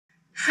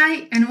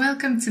Hi, and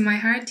welcome to my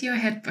Heart to Your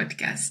Head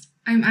podcast.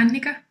 I'm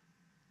Annika.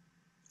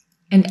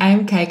 And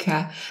I'm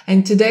Kaika,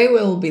 and today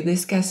we'll be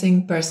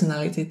discussing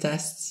personality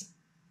tests.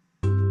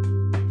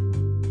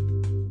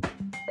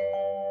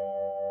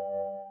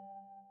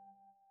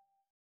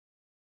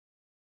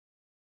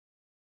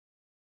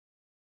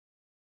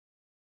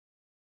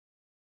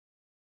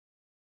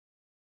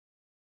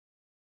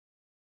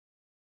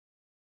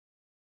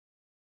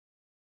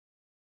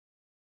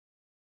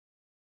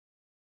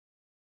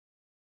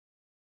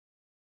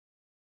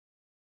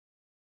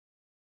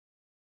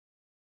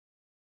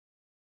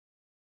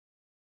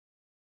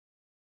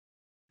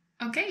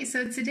 Okay,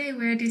 so today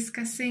we're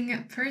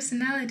discussing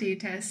personality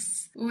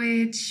tests,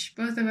 which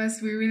both of us,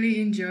 we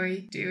really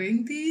enjoy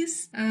doing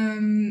these.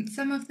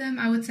 Some of them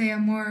I would say are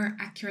more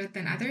accurate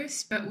than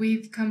others, but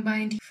we've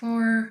combined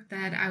 4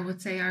 that I would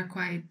say are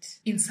quite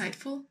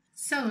insightful.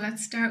 So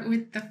let's start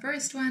with the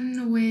first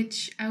one,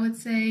 which I would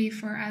say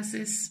for us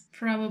is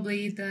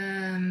probably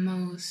the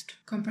most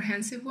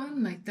comprehensive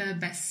one, like the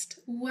best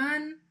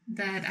one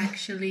that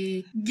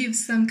actually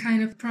gives some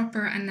kind of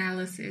proper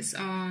analysis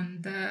on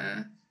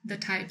the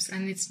types,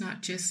 and it's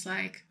not just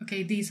like,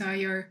 okay, these are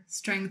your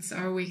strengths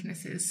or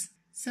weaknesses.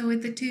 So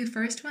with the 2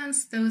 first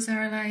ones, those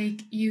are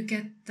like you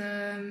get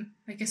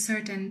a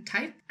certain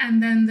type,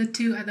 and then the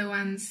 2 other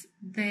ones,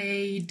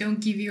 they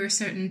don't give you a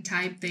certain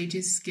type, they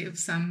just give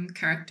some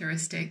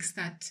characteristics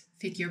that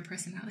fit your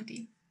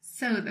personality.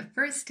 So the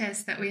first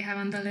test that we have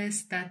on the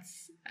list, that's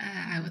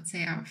I would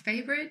say our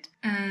favorite,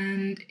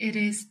 and it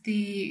is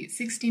the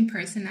 16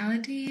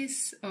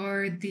 personalities,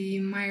 or the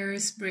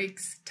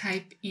Myers-Briggs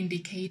Type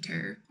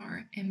Indicator,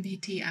 or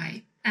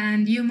MBTI.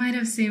 And you might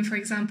have seen, for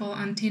example,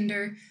 on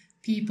Tinder,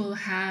 people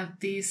have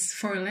these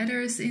 4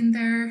 letters in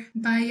their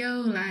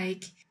bio,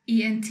 like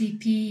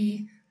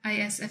INTP,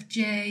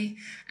 ISFJ,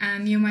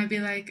 and you might be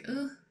like,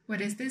 oh, what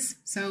is this?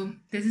 So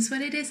this is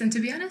what it is. And to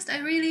be honest, I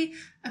really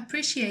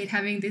appreciate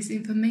having this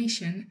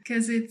information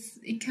because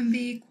it can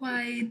be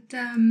quite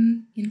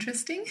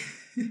interesting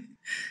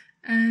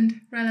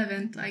and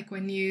relevant, like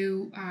when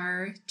you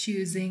are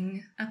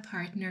choosing a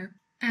partner.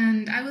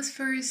 And I was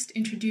first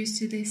introduced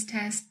to this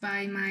test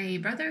by my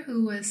brother,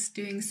 who was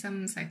doing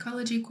some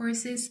psychology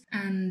courses,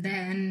 and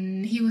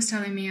then he was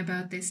telling me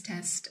about this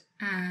test.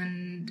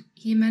 And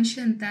he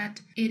mentioned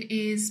that it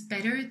is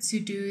better to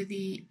do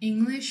the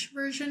English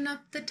version of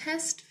the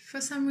test for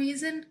some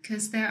reason,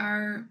 because there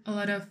are a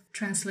lot of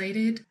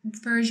translated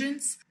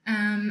versions.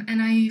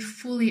 And I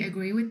fully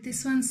agree with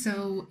this one.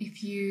 So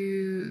if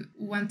you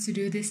want to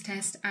do this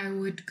test, I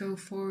would go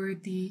for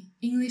the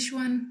English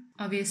one.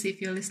 Obviously,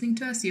 if you're listening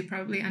to us, you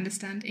probably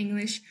understand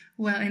English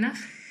well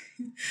enough.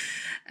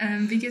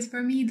 Because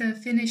for me, the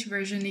Finnish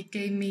version, it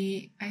gave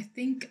me, I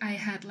think I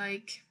had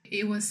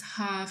it was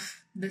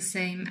half the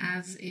same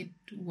as it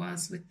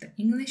was with the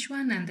English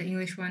one, and the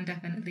English one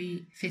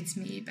definitely fits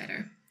me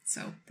better.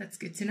 So that's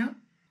good to know.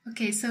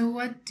 Okay, so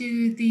what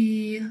do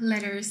the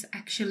letters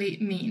actually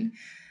mean?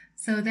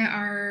 So there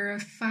are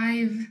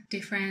 5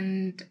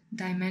 different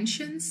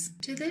dimensions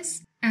to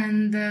this,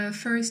 and the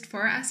first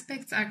 4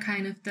 aspects are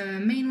kind of the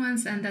main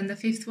ones, and then the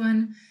 5th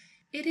one,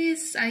 it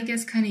is, I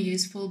guess, kind of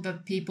useful,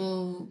 but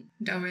people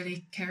don't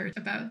really care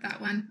about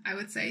that one, I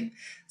would say.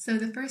 So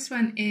the first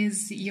one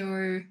is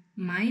your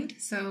mind,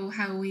 so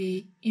how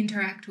we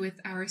interact with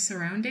our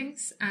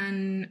surroundings.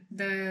 And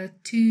the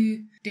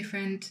 2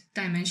 different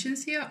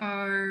dimensions here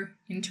are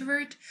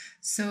introvert,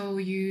 so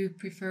you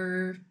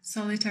prefer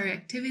solitary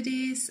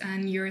activities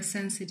and you're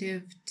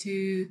sensitive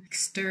to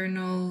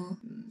external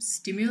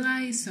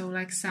stimuli, so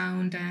like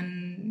sound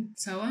and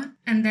so on.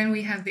 And then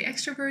we have the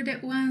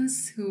extroverted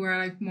ones, who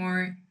are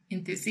more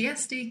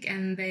enthusiastic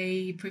and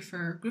they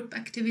prefer group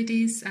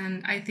activities,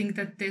 and I think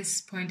that this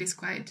point is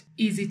quite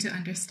easy to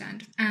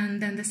understand.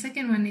 And then the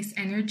second one is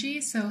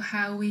energy, so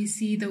how we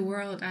see the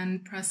world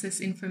and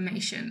process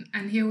information.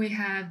 And here we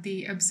have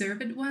the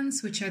observant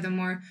ones, which are the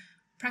more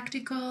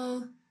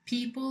practical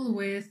people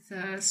with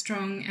a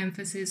strong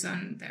emphasis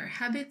on their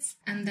habits.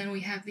 And then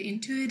we have the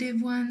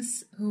intuitive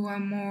ones, who are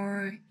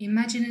more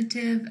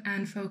imaginative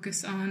and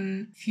focus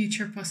on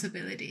future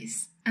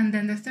possibilities. And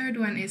then the third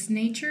one is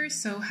nature,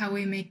 so how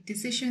we make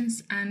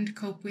decisions and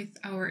cope with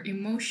our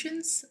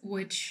emotions,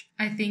 which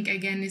I think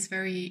again is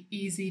very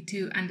easy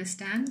to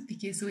understand,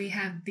 because we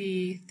have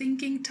the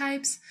thinking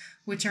types,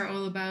 which are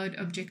all about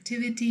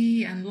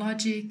objectivity and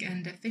logic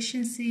and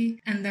efficiency.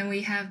 And then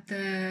we have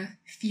the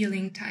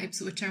feeling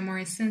types, which are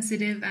more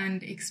sensitive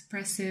and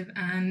expressive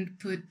and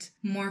put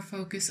more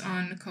focus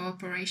on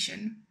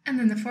cooperation. And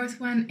then the 4th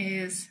one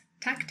is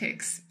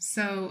tactics,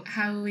 so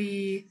how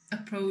we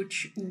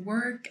approach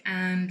work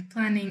and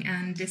planning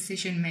and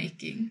decision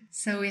making.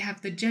 So we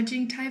have the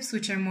judging types,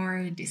 which are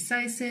more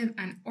decisive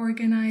and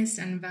organized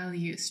and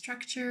value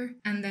structure.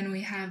 And then we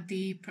have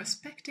the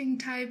prospecting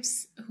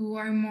types, who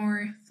are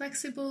more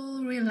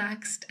flexible,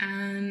 relaxed,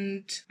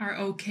 and are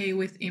okay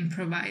with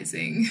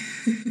improvising.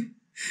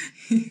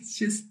 It's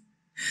just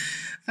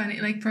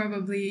funny,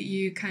 probably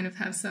you kind of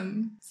have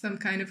some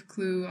kind of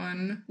clue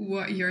on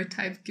what your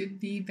type could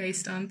be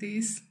based on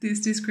these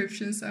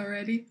descriptions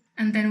already.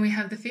 And then we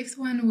have the fifth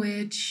one,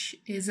 which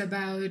is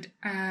about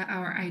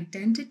our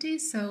identity.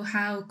 So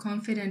how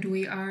confident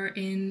we are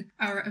in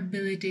our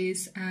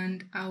abilities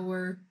and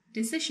our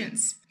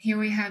decisions. Here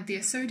we have the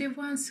assertive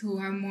ones who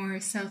are more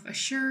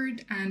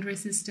self-assured and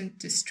resistant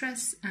to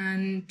stress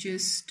and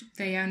just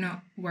they are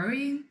not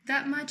worrying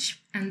that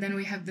much. And then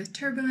we have the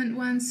turbulent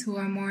ones who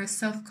are more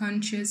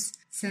self-conscious,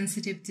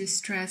 sensitive to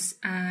stress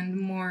and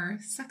more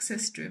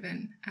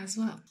success-driven as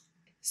well.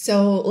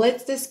 So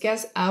let's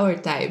discuss our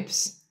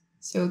types.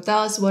 So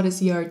tell us, what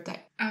is your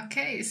type?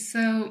 Okay,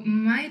 so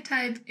my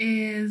type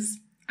is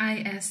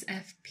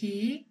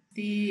ISFP,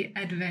 the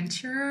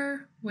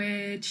adventurer,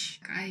 which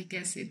I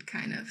guess it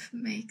kind of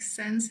makes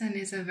sense and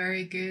is a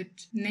very good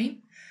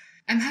name.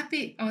 I'm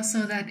happy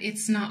also that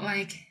it's not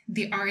like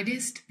the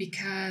artist,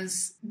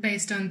 because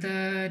based on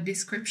the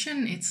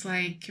description, it's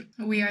like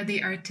we are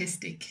the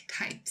artistic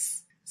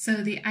types. So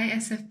the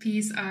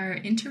ISFPs are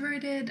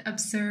introverted,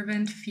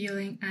 observant,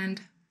 feeling,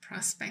 and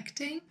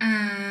prospecting.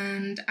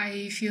 And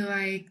I feel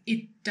like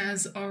it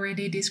does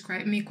already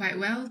describe me quite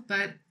well,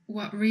 but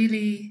what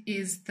really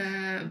is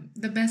the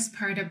best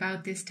part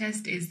about this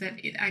test is that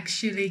it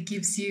actually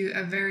gives you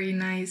a very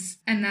nice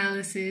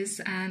analysis.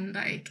 And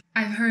like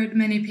I've heard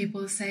many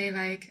people say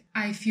like,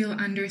 I feel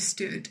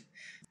understood.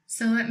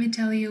 So let me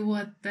tell you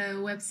what the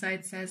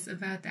website says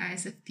about the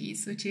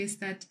ISFPs, which is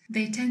that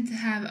they tend to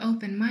have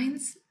open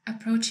minds,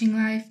 approaching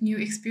life, new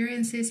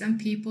experiences and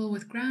people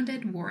with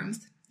grounded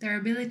warmth. Their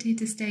ability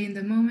to stay in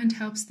the moment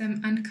helps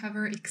them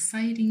uncover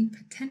exciting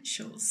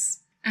potentials.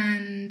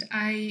 And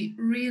I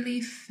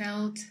really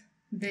felt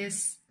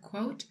this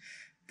quote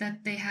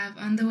that they have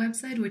on the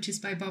website, which is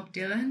by Bob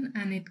Dylan,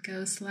 and it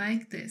goes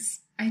like this.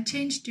 I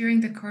change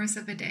during the course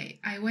of a day.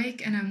 I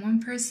wake and I'm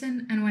one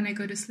person, and when I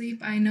go to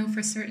sleep, I know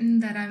for certain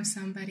that I'm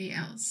somebody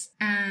else.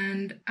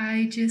 And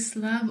I just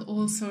love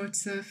all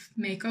sorts of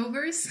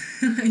makeovers,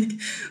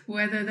 like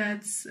whether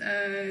that's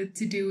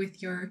to do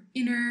with your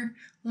inner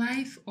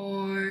life,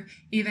 or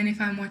even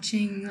if I'm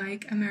watching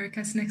like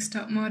America's Next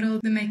Top Model,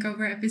 the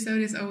makeover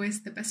episode is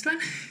always the best one.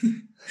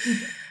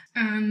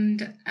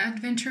 And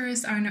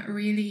adventurers are not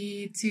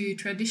really too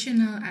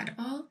traditional at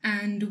all,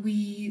 and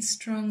we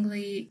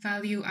strongly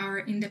value our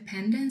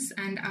independence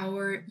and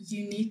our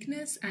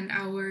uniqueness and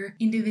our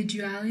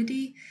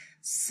individuality.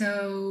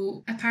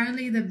 So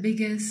apparently the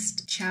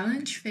biggest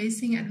challenge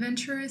facing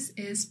adventurers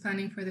is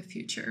planning for the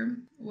future,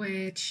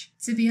 which,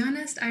 to be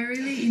honest, I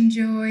really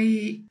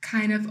enjoy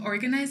kind of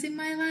organizing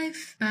my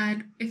life. But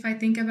if I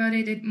think about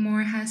it, it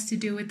more has to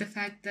do with the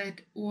fact that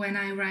when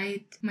I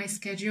write my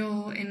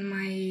schedule in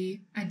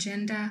my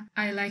agenda,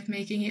 I like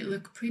making it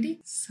look pretty.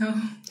 So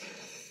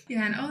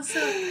yeah, and also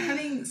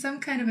having some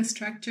kind of a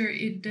structure,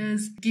 it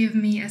does give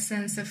me a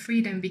sense of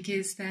freedom,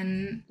 because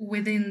then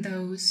within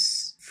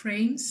those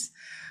frames,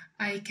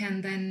 I can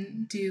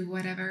then do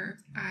whatever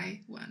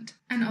I want.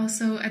 And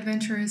also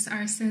adventurers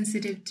are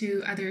sensitive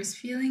to others'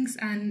 feelings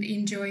and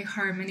enjoy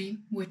harmony,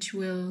 which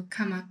will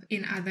come up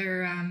in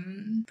other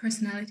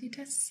personality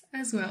tests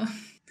as well.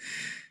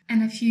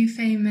 And a few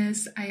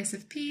famous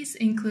ISFPs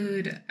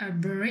include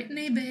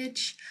Britney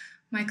Bitch,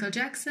 Michael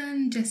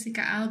Jackson,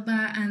 Jessica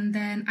Alba, and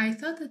then I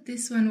thought that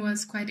this one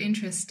was quite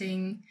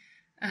interesting.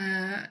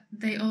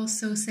 They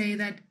also say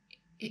that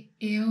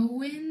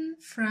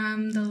Eowyn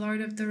from The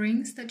Lord of the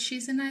Rings, that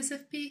she's an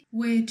ISFP,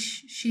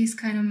 which she's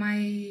kind of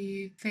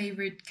my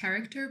favorite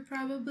character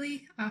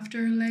probably after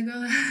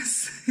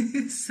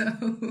Legolas.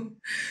 So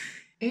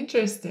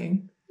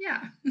interesting.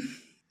 Yeah.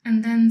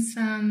 And then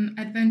some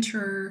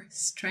adventurer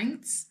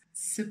strengths.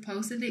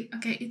 Supposedly,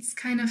 okay, it's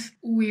kind of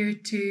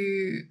weird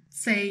to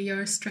say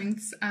your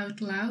strengths out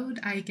loud,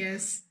 I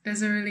guess.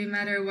 Doesn't really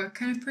matter what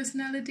kind of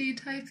personality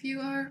type you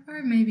are,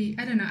 or maybe,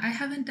 I don't know. I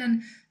haven't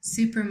done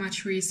super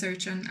much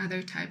research on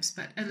other types,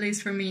 but at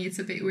least for me, it's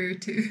a bit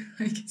weird to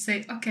like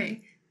say,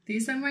 okay,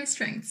 these are my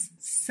strengths.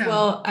 So,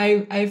 well,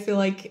 I feel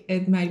like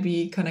it might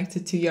be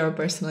connected to your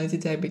personality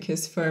type,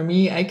 because for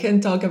me, I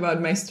can talk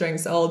about my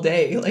strengths all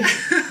day. Like,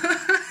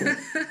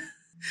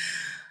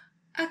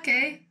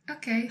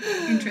 Okay,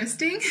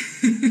 interesting.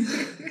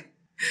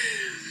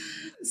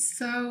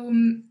 So,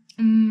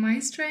 my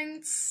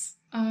strengths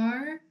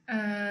are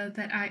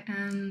that I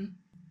am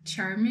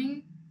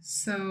charming,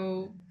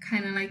 so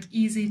kind of like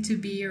easy to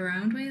be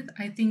around with.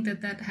 I think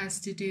that that has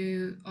to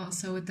do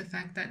also with the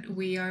fact that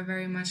we are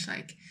very much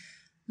like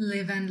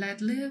live and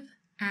let live,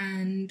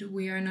 and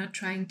we are not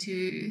trying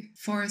to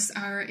force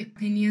our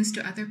opinions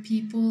to other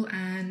people,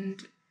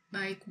 and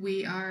like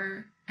we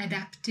are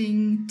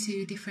adapting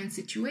to different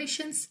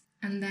situations.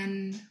 And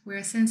then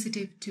we're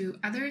sensitive to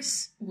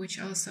others, which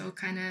also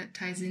kind of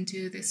ties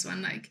into this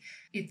one. Like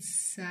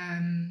it's,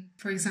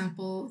 for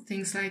example,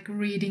 things like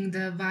reading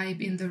the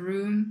vibe in the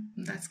room.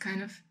 That's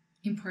kind of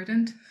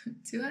important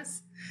to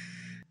us.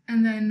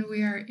 And then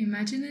we are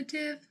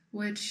imaginative,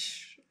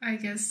 which I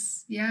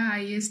guess, yeah, I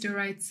used to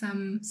write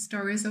some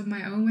stories of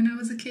my own when I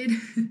was a kid.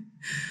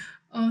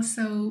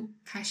 Also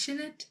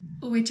passionate,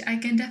 which I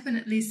can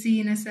definitely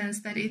see in a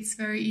sense that it's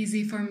very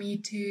easy for me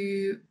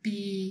to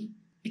be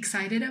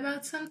excited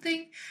about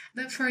something.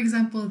 That, for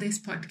example, this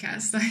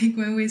podcast, like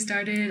when we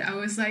started, I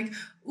was like,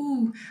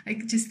 ooh,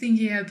 like just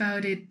thinking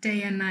about it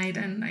day and night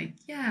and like,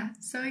 yeah,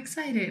 so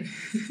excited.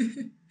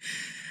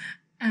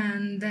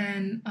 And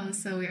then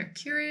also we are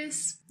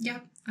curious.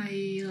 Yep,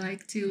 I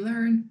like to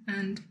learn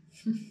and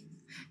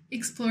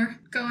explore,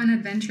 go on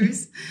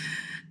adventures.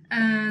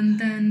 And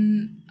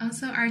then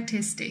also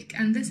artistic.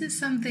 And this is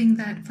something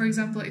that, for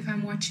example, if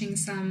I'm watching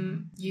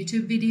some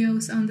YouTube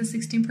videos on the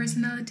 16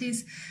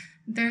 personalities,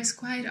 there's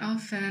quite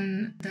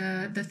often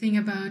the thing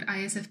about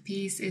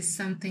ISFPs is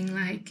something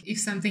like, if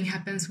something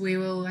happens, we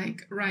will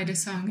like write a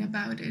song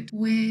about it,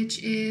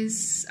 which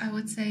is, I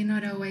would say,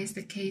 not always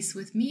the case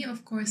with me.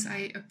 Of course,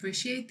 I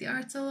appreciate the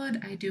arts a lot.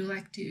 I do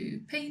like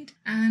to paint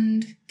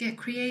and get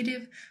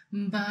creative,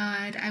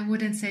 but I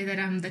wouldn't say that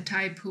I'm the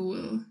type who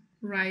will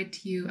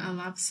write you a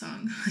love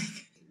song.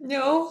 Like,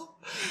 no.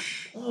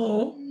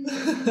 Oh.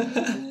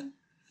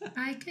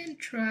 I can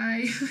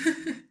try.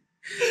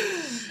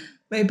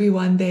 Maybe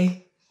one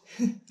day.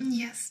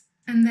 Yes.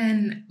 And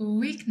then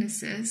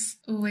weaknesses,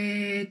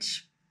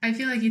 which I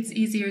feel like it's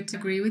easier to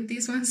agree with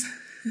these ones.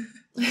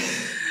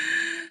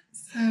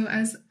 So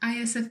as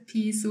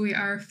ISFPs, we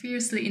are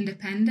fiercely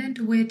independent,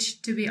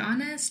 which, to be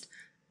honest,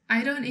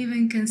 I don't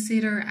even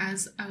consider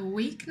as a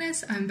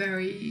weakness. I'm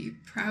very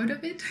proud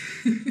of it.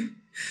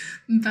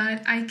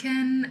 But I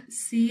can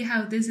see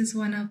how this is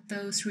one of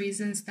those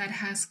reasons that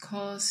has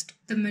caused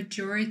the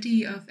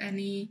majority of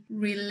any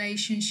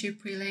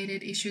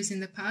relationship-related issues in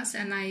the past.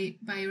 And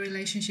by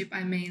relationship,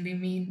 I mainly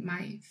mean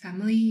my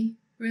family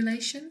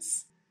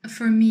relations.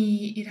 For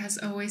me, it has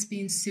always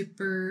been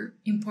super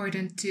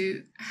important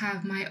to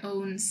have my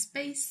own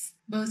space,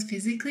 both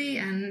physically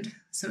and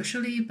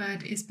socially,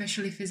 but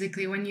especially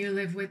physically when you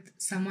live with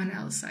someone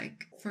else.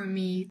 Like, for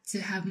me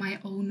to have my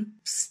own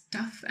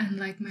stuff and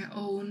like my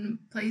own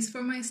place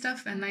for my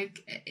stuff, and like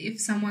if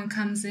someone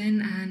comes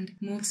in and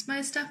moves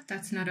my stuff,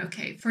 that's not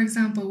okay. For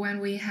example, when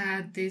we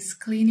had this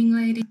cleaning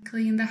lady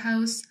clean the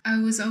house, I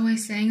was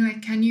always saying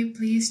like, can you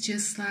please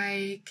just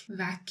like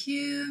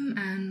vacuum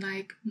and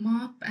like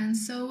mop and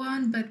so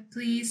on, but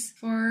please,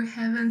 for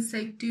heaven's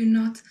sake, do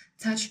not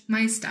touch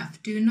my stuff,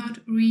 do not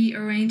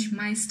rearrange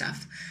my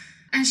stuff.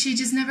 And she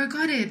just never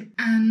got it.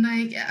 And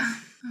like,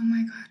 oh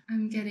my God,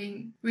 I'm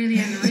getting really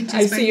annoyed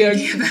just by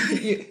thinking about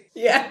it.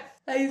 Yeah,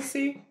 I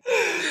see.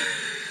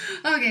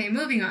 Okay,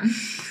 moving on.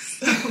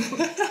 So,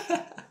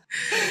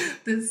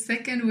 the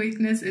second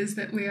weakness is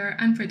that we are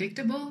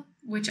unpredictable,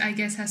 which I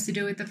guess has to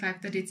do with the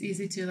fact that it's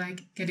easy to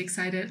like get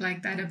excited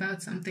like that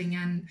about something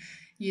and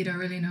you don't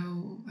really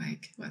know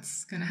like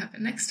what's gonna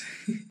happen next.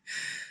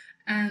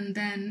 And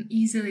then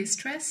easily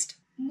stressed,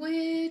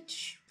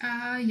 which,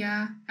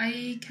 yeah,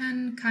 I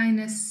can kind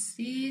of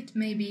see it.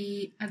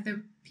 Maybe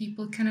other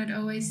people cannot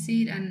always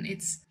see it, and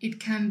it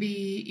can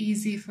be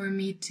easy for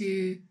me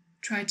to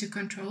try to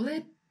control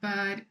it.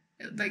 But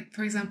like,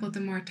 for example, the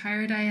more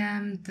tired I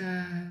am,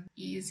 the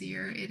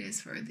easier it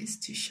is for this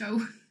to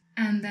show.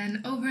 And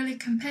then overly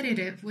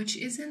competitive, which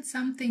isn't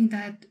something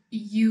that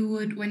you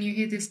would, when you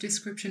hear this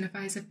description of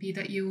ISFP,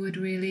 that you would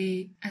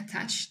really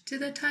attach to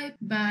the type,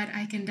 but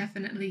I can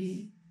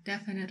definitely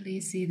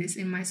see this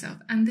in myself.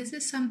 And this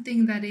is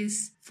something that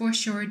is for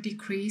sure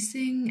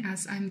decreasing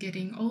as I'm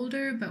getting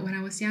older, but when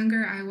I was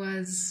younger, I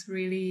was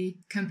really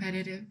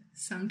competitive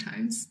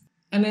sometimes.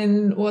 And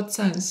in what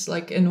sense?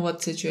 Like in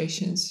what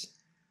situations?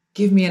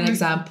 Give me an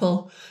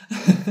example.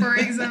 For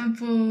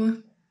example,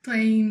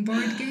 playing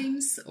board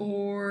games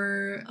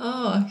or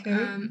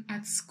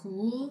at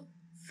school,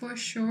 for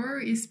sure,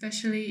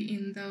 especially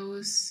in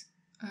those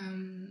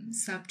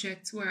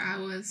subjects where I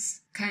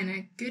was kind of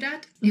good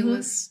at.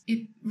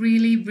 It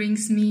really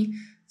brings me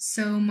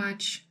so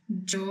much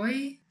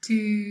joy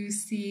to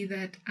see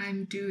that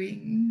I'm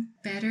doing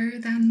better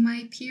than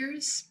my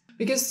peers.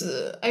 Because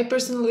I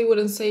personally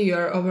wouldn't say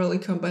you're overly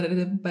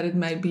competitive, but it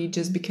might be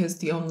just because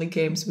the only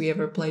games we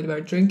ever played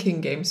were drinking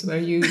games where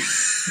you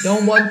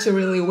don't want to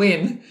really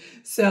win.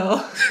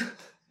 So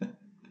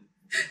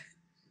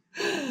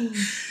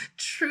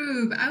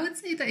true, but I would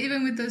say that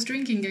even with those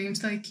drinking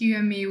games, like you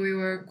and me, we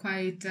were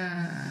quite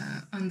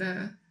on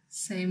the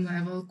same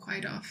level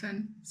quite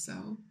often.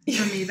 So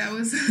for me, that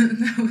was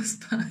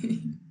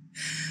fine.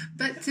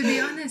 But to be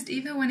honest,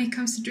 even when it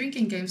comes to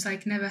drinking games,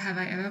 like Never Have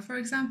I Ever, for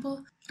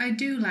example, I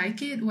do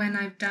like it when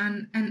I've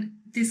done, and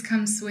this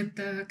comes with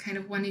the kind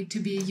of wanting to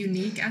be a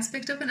unique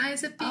aspect of an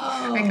ISFP.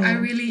 Oh. Like, I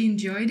really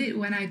enjoyed it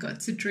when I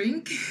got to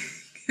drink.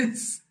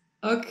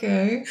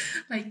 Okay.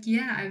 Like,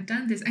 yeah, I've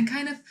done this. And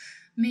kind of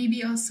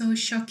maybe also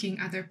shocking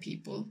other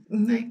people.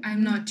 Like,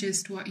 I'm not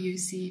just what you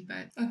see,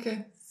 but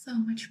so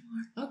much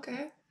more.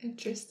 Okay,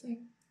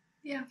 interesting.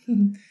 Yeah.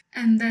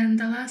 And then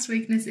the last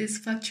weakness is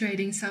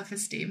fluctuating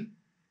self-esteem,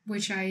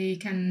 which I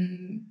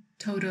can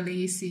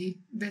totally see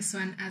this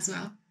one as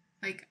well.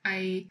 Like,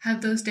 I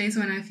have those days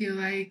when I feel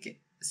like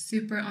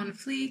super on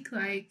fleek,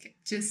 like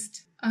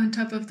just on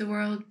top of the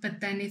world, but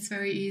then it's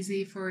very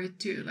easy for it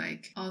to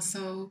like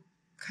also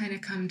kind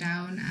of come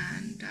down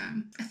and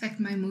affect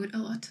my mood a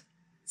lot.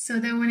 So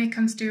then when it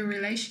comes to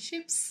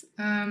relationships,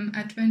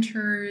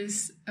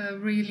 adventurers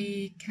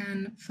really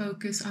can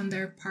focus on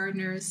their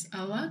partners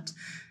a lot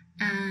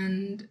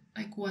and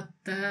like what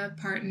the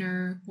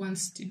partner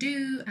wants to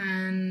do,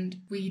 and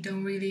we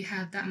don't really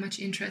have that much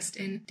interest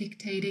in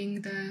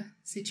dictating the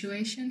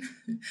situation,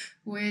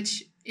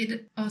 which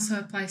it also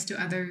applies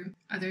to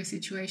other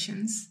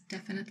situations,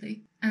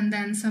 definitely. And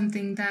then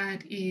something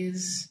that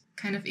is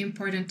kind of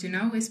important to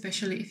know,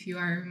 especially if you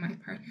are my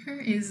partner,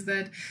 is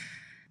that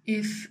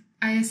if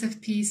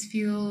ISFPs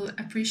feel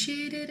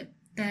appreciated,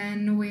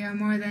 then we are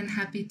more than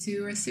happy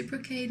to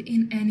reciprocate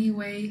in any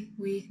way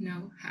we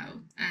know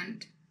how.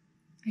 And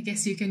I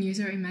guess you can use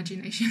your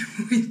imagination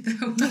with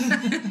that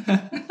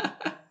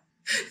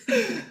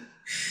one.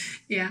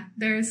 Yeah,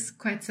 there's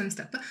quite some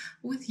stuff. But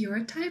with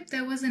your type,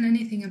 there wasn't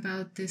anything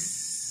about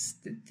this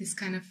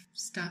kind of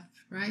stuff,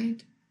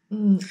 right?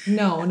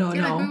 No.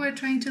 Like we were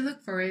trying to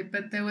look for it,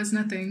 but there was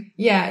nothing.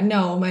 Yeah,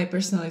 no, my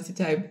personality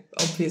type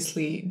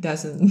obviously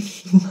doesn't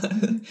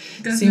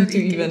Does seem not to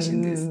engage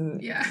even. in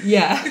this. Yeah.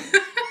 Yeah.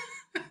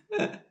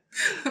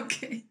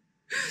 Okay.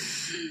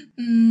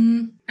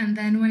 And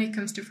then when it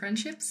comes to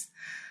friendships,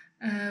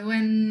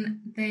 when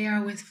they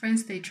are with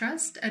friends they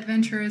trust,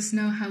 adventurers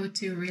know how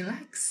to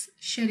relax,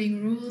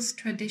 shedding rules,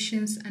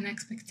 traditions, and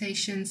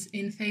expectations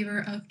in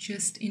favor of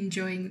just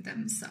enjoying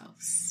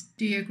themselves.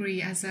 Do you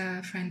agree as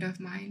a friend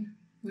of mine?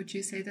 Would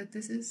you say that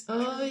this is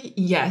true?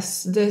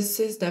 Yes, this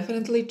is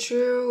definitely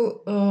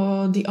true.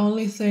 The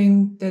only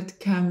thing that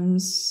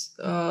comes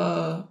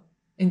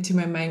into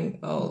my mind,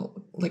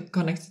 like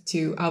connected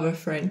to our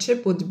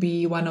friendship, would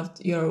be one of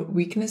your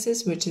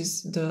weaknesses, which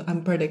is the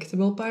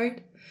unpredictable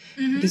part.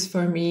 Mm-hmm. Because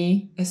for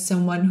me, as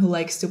someone who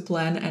likes to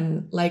plan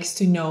and likes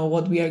to know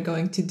what we are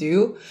going to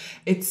do,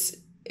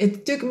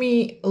 it took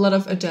me a lot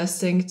of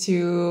adjusting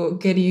to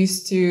get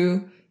used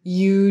to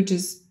you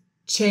just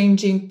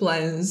changing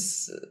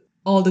plans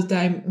all the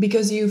time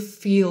because you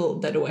feel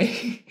that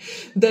way.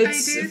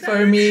 That's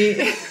for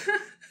me.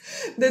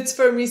 That's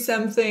for me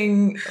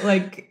something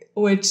like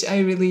which I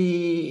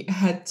really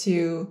had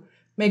to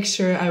make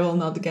sure I will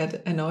not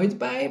get annoyed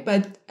by.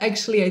 But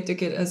actually, I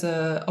took it as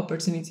an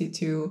opportunity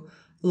to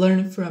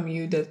learn from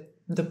you that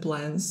the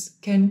plans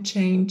can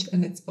change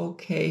and it's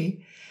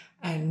okay.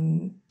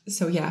 And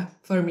so, yeah,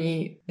 for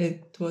me,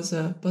 it was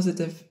a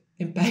positive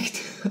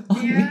impact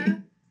on me.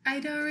 I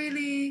don't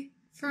really...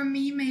 For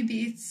me,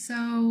 maybe it's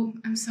so...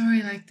 I'm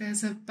sorry, like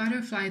there's a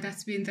butterfly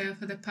that's been there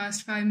for the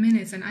past 5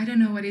 minutes and I don't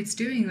know what it's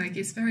doing. Like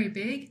it's very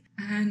big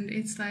and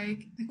it's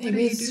like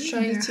maybe it's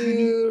trying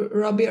to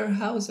rob your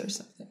house or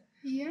something.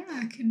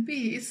 Yeah, could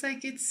be. It's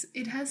like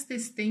it has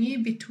this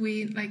thingy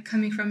between, like,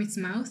 coming from its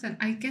mouth, and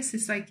I guess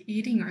it's like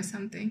eating or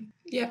something.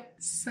 Yeah.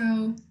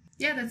 So,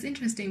 yeah, that's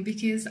interesting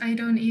because I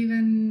don't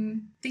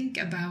even think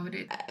about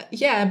it.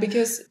 Yeah,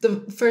 because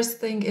the first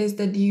thing is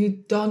that you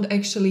don't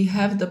actually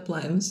have the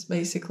plans,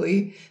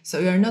 basically. So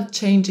you're not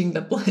changing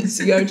the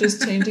plans. You're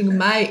just changing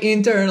my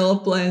internal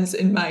plans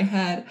in my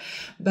head.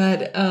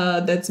 But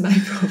that's my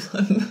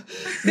problem,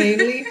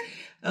 mainly.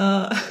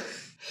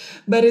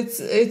 But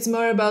it's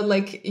more about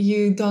like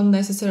you don't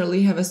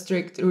necessarily have a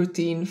strict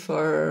routine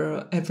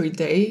for every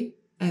day.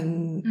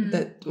 And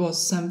that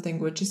was something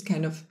which is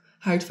kind of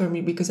hard for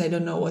me because I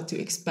don't know what to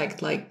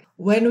expect. Like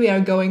when we are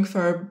going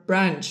for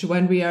brunch,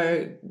 when we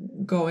are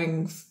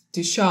going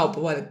to shop,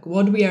 what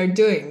we are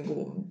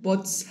doing,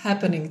 what's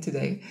happening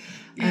today.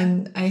 Yeah.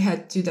 And I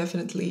had to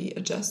definitely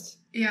adjust.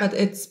 Yeah. But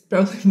it's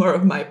probably more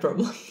of my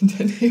problem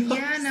than yours.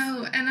 Yeah,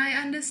 no, and I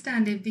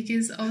understand it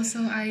because also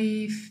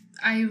I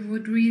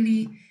would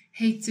really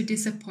hate to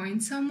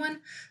disappoint someone.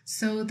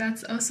 So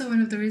that's also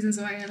one of the reasons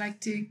why I like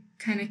to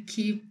kind of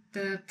keep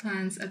the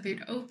plans a bit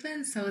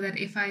open so that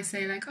if I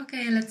say like,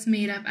 okay, let's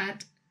meet up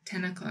at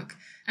 10 o'clock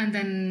and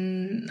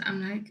then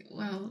I'm like,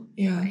 well,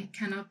 yeah, I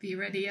cannot be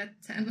ready at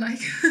 10,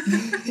 like.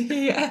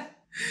 Yeah.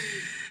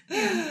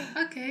 Yeah.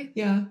 Okay.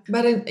 Yeah.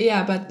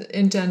 But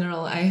in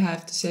general, I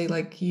have to say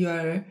like you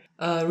are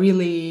a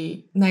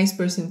really nice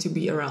person to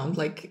be around.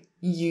 Like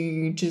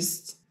you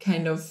just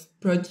kind of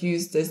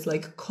produce this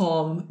like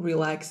calm,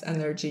 relaxed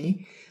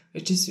energy,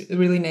 which is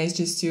really nice.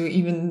 Just to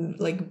even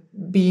like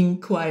being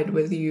quiet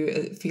with you,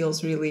 it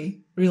feels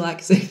really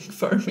relaxing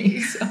for me.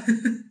 So.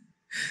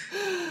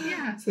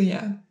 Yeah. So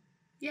yeah.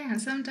 Yeah,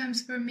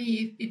 sometimes for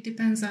me, it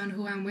depends on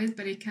who I'm with,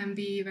 but it can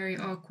be very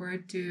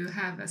awkward to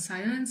have a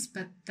silence.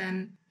 But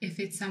then if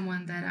it's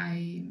someone that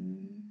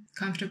I'm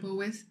comfortable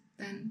with,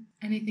 then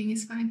anything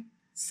is fine.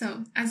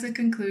 So, as a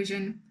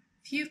conclusion,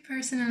 few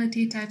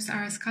personality types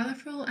are as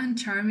colorful and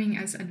charming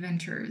as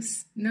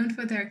adventurers. Known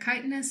for their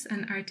kindness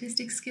and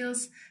artistic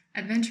skills,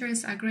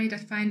 adventurers are great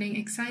at finding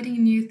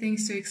exciting new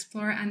things to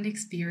explore and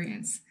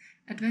experience.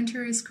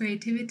 Adventurers'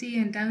 creativity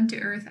and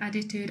down-to-earth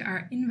attitude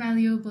are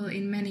invaluable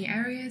in many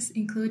areas,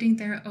 including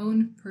their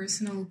own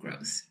personal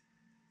growth.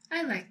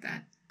 I like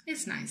that.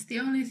 It's nice. The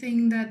only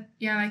thing that,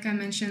 yeah, like I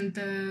mentioned,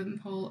 the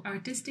whole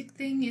artistic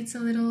thing, it's a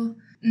little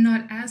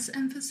not as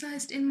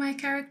emphasized in my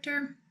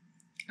character.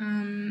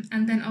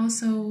 And then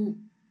also,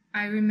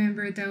 I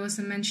remember there was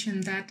a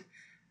mention that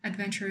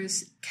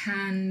adventurers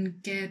can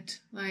get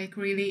like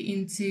really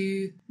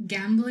into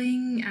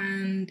gambling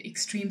and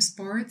extreme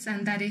sports,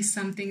 and that is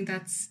something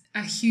that's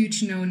a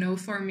huge no-no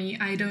for me.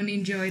 I don't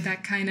enjoy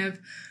that kind of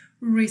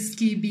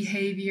risky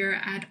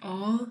behavior at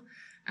all.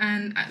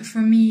 And for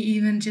me,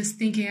 even just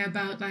thinking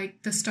about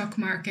like the stock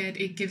market,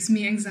 it gives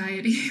me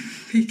anxiety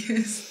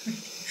because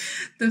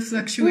like, the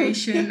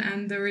fluctuation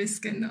and the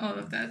risk and all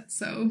of that.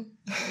 So,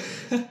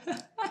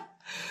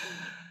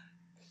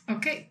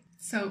 okay.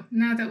 So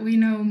now that we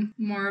know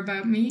more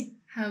about me,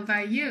 how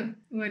about you?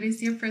 What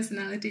is your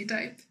personality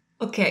type?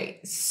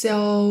 Okay,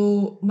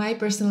 so my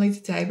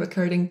personality type,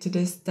 according to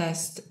this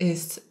test,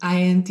 is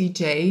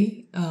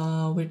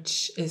INTJ,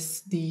 which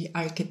is the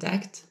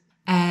architect.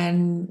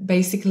 And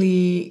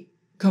basically,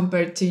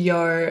 compared to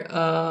your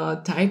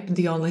type,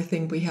 the only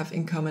thing we have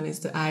in common is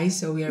the I,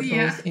 so we are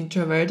both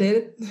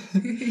introverted.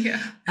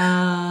 Yeah.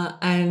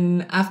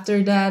 And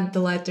after that, the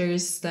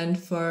letters stand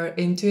for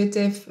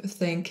intuitive,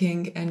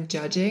 thinking, and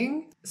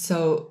judging.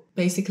 So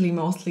basically,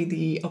 mostly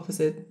the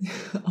opposite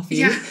of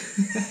you. Yeah,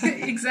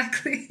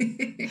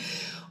 exactly.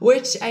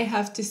 Which I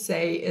have to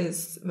say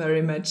is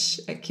very much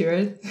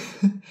accurate.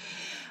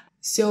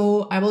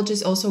 So I will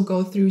just also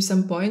go through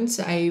some points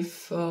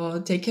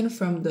I've taken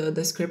from the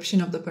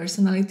description of the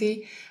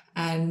personality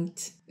and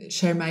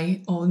share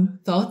my own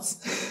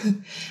thoughts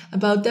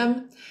about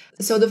them.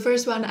 So the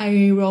first one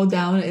I wrote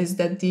down is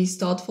that these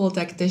thoughtful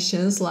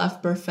tacticians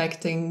love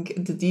perfecting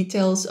the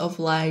details of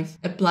life,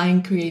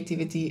 applying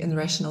creativity and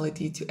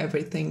rationality to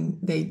everything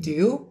they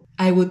do.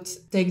 I would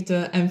take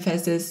the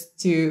emphasis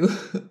to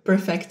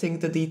perfecting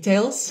the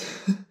details.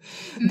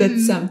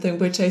 That's something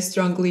which I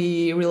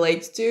strongly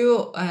relate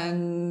to.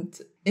 And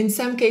in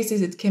some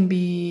cases it can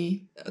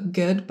be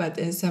good, but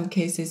in some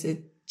cases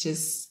it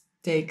just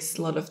takes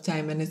a lot of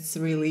time and it's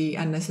really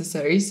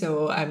unnecessary.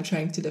 So I'm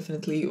trying to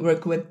definitely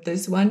work with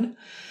this one.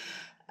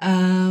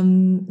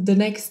 The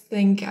next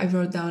thing I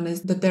wrote down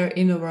is that their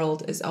inner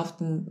world is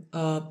often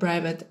a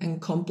private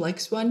and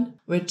complex one,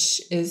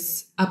 which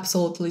is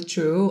absolutely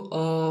true.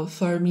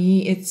 For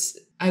me, it's,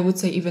 I would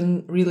say,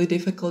 even really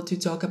difficult to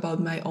talk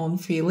about my own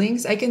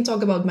feelings. I can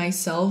talk about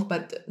myself,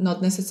 but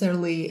not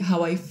necessarily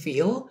how I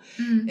feel.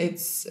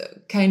 It's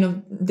kind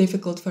of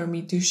difficult for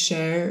me to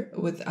share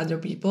with other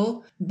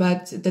people,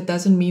 but that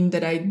doesn't mean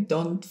that I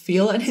don't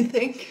feel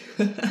anything.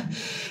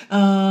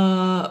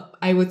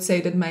 I would say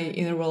that my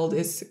inner world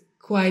is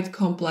quite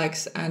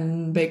complex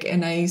and big,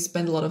 and I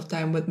spend a lot of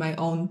time with my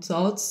own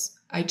thoughts.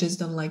 I just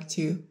don't like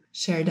to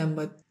share them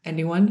with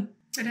anyone.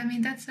 But I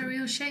mean, that's a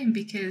real shame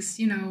because,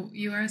 you know,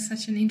 you are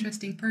such an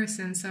interesting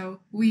person, so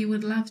we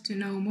would love to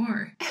know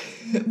more.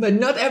 But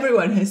not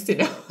everyone has to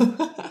know.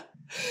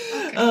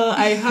 Okay.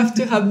 I have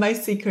to have my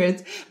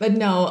secret. But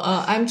no,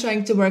 I'm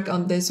trying to work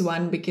on this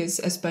one because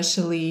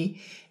especially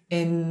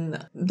in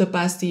the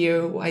past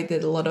year, I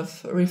did a lot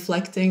of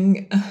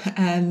reflecting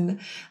and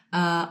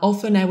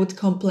often I would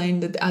complain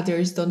that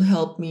others don't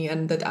help me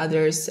and that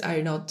others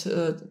are not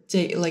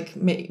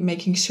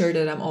making sure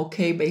that I'm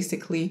okay,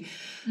 basically.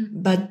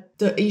 But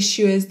the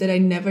issue is that I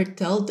never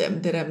tell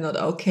them that I'm not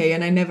okay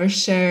and I never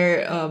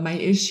share my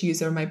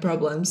issues or my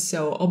problems.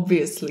 So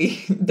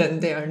obviously then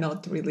they are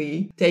not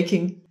really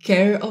taking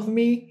care of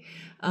me.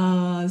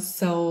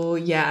 So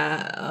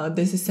yeah,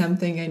 this is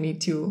something I need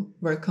to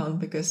work on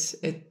because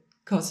it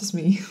causes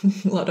me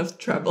a lot of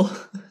trouble.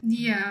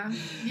 Yeah,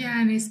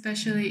 and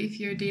especially if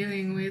you're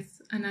dealing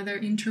with another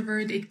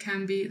introvert, it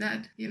can be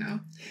that, you know.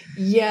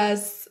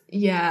 Yes,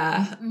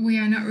 yeah. We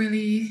are not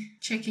really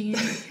checking in,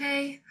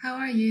 hey, how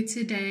are you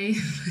today?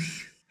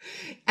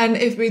 And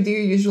if we do,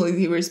 usually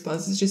the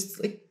response is just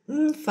like,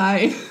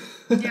 fine.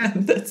 Yeah.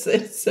 That's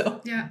it.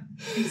 So yeah,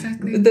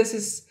 exactly.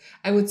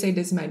 I would say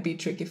this might be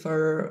tricky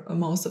for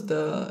most of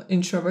the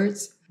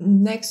introverts.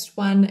 Next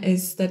one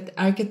is that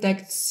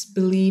architects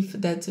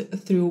believe that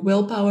through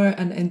willpower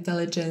and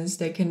intelligence,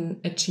 they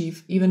can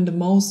achieve even the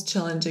most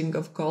challenging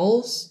of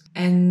goals.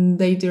 And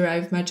they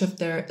derive much of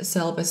their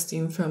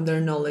self-esteem from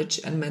their knowledge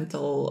and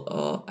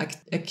mental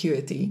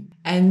acuity.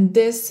 And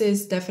this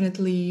is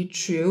definitely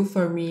true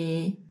for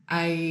me.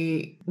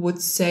 I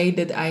would say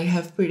that I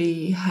have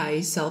pretty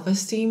high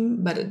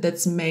self-esteem, but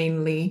that's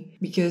mainly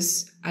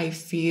because I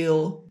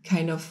feel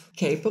kind of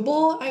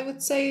capable, I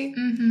would say.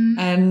 Mm-hmm.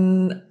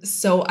 And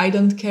so I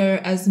don't care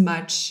as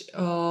much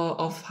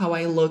of how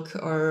I look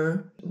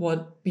or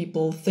what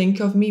people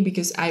think of me,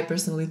 because I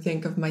personally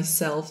think of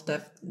myself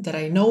that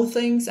I know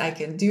things, I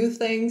can do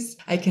things,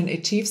 I can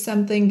achieve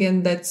something,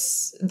 and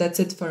that's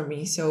it for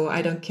me. So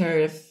I don't care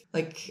if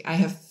like I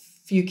have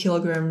few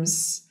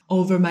kilograms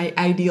over my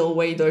ideal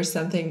weight or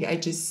something. I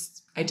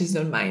just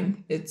don't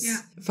mind. It's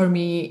for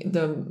me,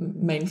 the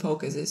main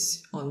focus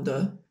is on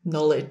the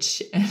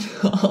knowledge and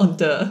on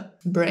the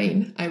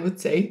brain, I would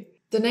say.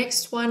 The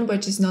next one,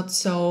 which is not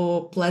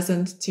so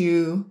pleasant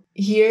to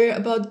hear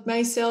about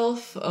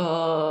myself,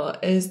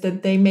 is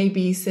that they may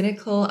be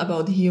cynical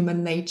about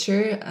human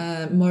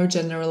nature, more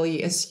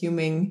generally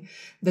assuming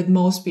that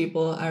most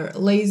people are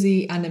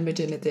lazy,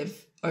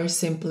 unimaginative, or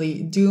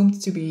simply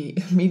doomed to be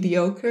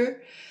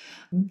mediocre.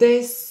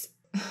 This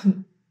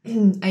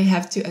I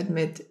have to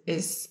admit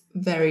is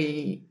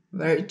very,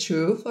 very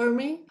true for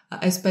me.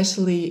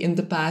 Especially in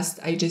the past,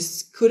 I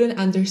just couldn't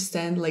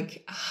understand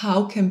like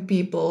how can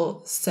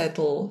people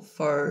settle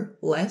for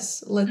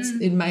less,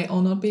 in my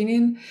own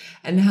opinion,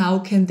 and how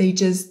can they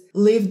just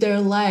live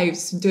their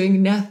lives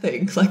doing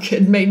nothing? Like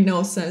it made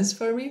no sense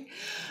for me.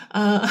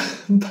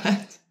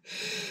 But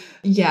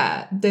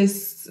yeah,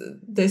 this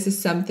is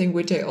something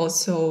which I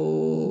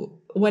also,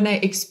 when I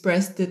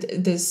expressed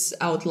this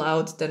out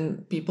loud,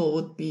 then people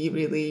would be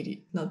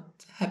really not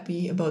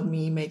happy about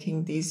me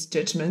making these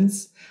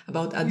judgments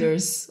about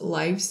others'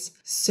 lives.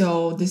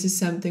 So this is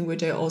something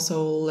which I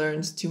also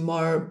learned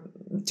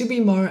to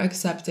be more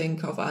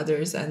accepting of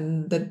others,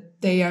 and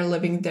that they are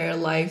living their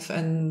life,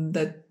 and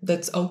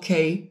that's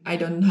okay. I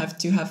don't have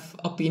to have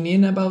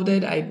opinion about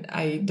it.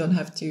 I don't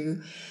have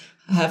to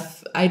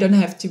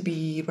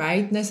be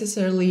right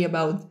necessarily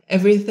about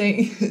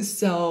everything.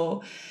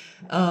 So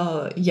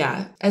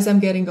yeah, as I'm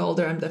getting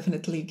older, I'm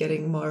definitely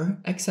getting more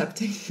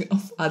accepting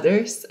of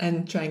others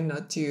and trying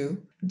not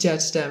to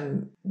judge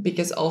them,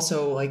 because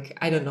also like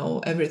I don't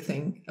know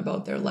everything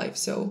about their life.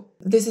 So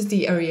this is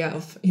the area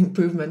of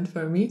improvement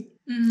for me.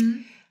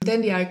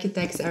 Then the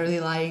architects are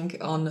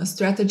relying on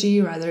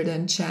strategy rather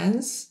than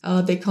chance.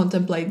 They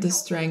contemplate the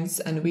strengths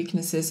and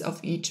weaknesses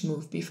of each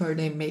move before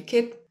they make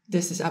it.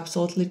 This is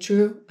absolutely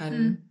true,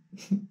 and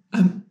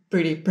I'm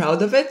pretty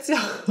proud of it. So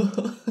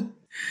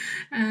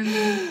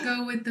And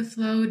go with the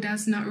flow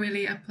does not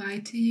really apply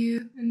to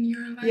you in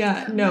your life.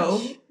 Yeah, that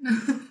no.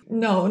 much.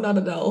 No, not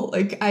at all.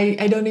 Like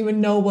I don't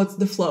even know what's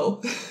the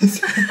flow.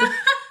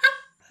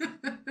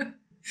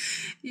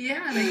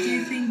 Yeah, like do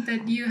you think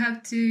that you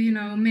have to,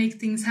 make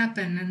things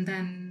happen and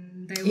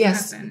then they will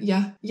happen?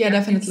 Yeah,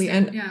 definitely.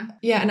 And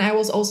yeah. and I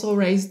was also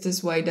raised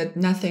this way that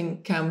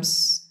nothing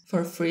comes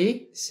for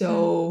free.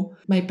 So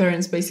my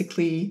parents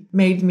basically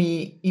made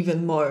me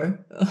even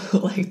more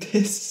like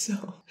this.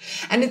 So,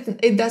 and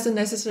it doesn't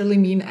necessarily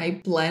mean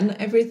I plan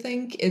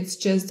everything. It's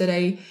just that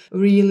I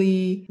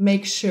really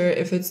make sure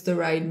if it's the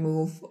right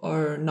move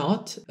or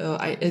not.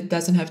 It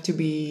doesn't have to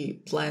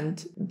be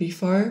planned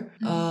before.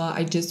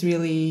 I just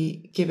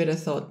really give it a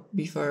thought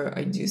before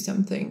I do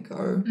something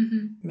or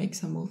make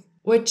some move.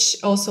 Which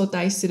also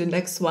ties to the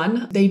next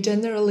one. They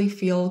generally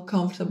feel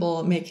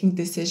comfortable making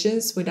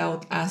decisions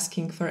without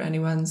asking for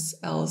anyone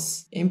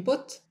else's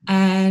input.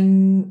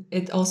 And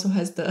it also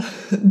has the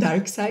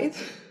dark side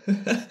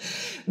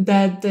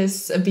that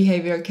this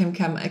behavior can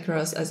come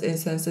across as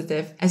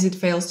insensitive, as it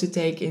fails to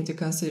take into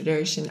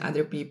consideration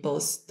other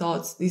people's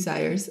thoughts,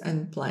 desires,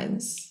 and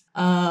plans.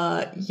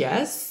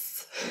 Yes.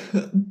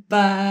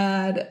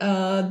 But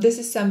this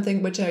is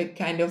something which I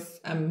kind of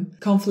am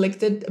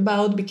conflicted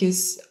about,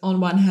 because on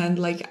one hand,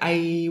 like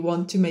I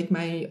want to make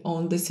my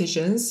own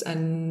decisions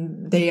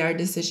and they are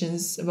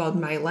decisions about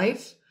my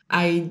life.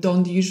 I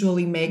don't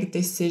usually make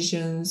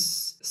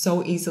decisions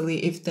so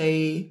easily if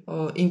they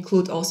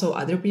include also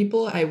other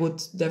people. I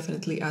would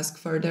definitely ask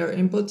for their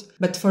input.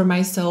 But for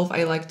myself,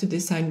 I like to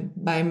decide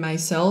by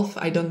myself.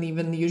 I don't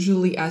even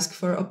usually ask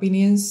for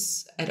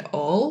opinions at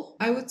all,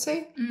 I would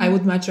say. I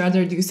would much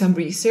rather do some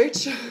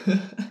research.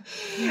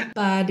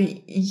 But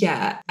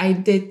yeah, I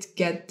did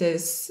get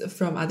this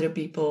from other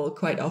people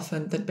quite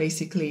often, that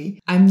basically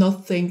I'm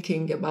not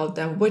thinking about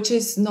them, which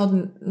is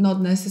not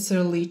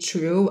necessarily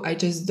true. I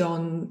just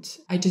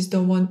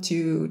don't want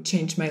to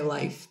change my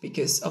life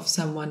because of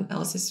someone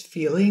else's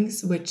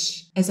feelings,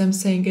 which, as I'm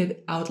saying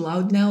it out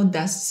loud now,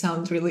 does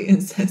sound really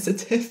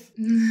insensitive.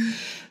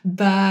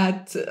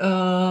 But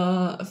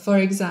for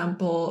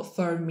example,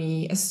 for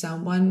me as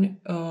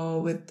someone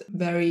with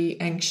very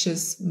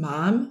anxious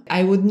mom,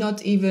 I would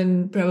not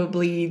even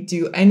probably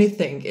do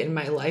anything in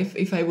my life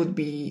if I would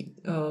be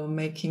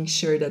making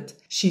sure that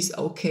she's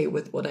okay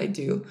with what I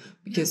do,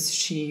 because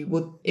she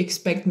would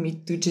expect me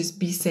to just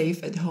be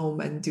safe at home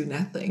and do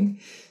nothing.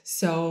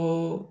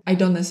 So I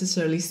don't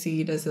necessarily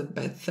see it as a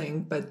bad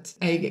thing, but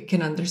I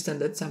can understand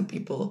that some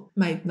people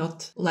might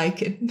not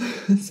like it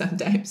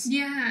sometimes.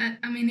 Yeah,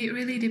 I mean, it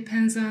really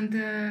depends on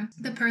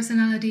the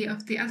personality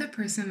of the other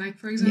person. Like,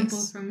 for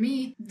example, for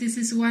me, this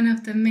is one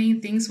of the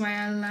main things why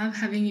I love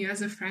having you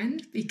as a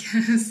friend,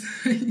 because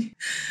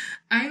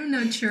I'm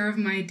not sure of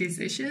my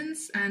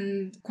decisions,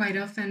 and quite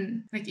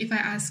often, like if I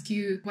ask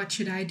you what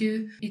should I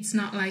do, it's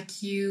not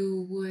like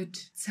you would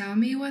tell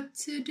me what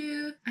to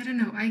do. I don't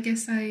know, I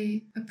guess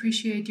I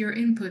appreciate your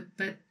input,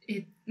 but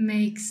it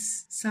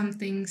makes some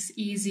things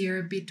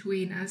easier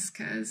between us,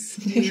 because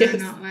we are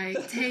not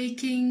like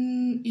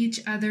taking each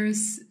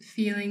other's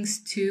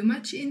feelings too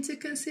much into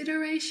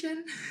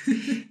consideration.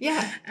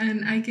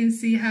 And I can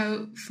see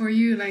how for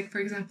you, like for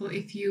example,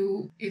 if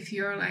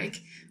you're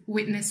like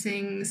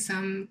witnessing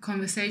some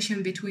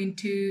conversation between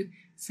two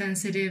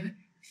sensitive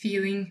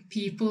feeling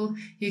people,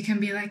 you can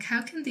be like,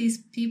 how can these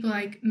people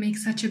like make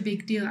such a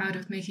big deal out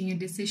of making a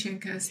decision,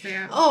 because they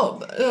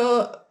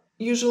are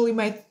usually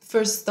my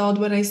first thought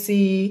when I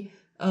see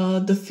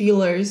the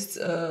feelers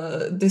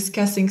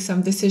discussing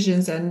some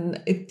decisions, and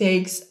it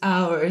takes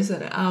hours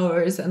and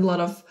hours and a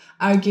lot of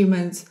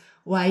arguments,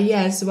 why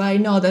yes, why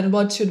not, and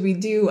what should we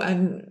do,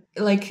 and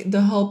like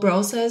the whole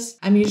process,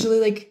 I'm usually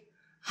like,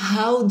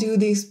 how do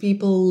these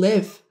people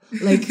live?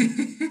 Like,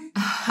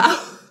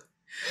 how?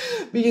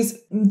 Because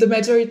the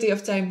majority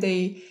of time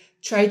they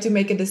try to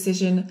make a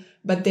decision,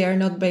 but they are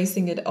not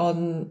basing it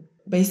on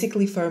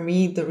basically, for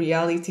me, the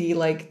reality,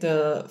 like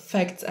the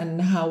facts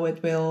and how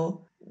it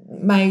will.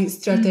 My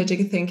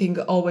strategic thinking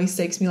always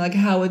takes me like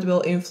how it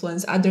will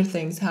influence other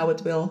things, how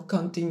it will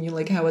continue,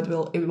 like how it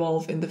will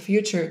evolve in the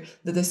future,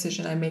 the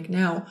decision I make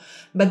now.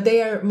 But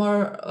they are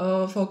more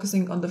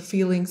focusing on the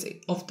feelings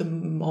of the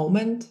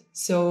moment.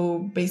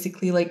 So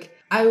basically, like,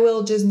 I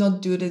will just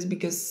not do this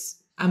because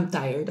I'm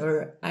tired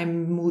or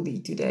I'm moody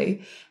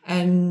today.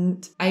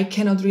 And I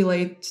cannot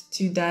relate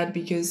to that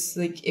because,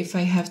 like, if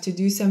I have to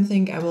do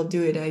something, I will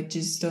do it. I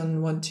just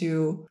don't want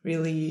to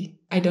really,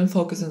 I don't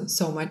focus on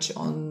so much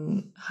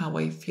on how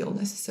I feel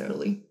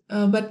necessarily.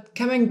 But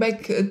coming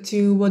back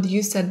to what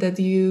you said, that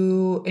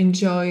you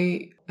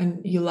enjoy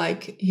and you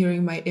like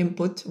hearing my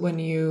input when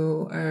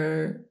you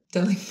are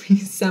telling me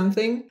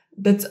something,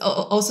 that's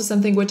also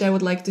something which I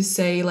would like to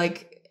say,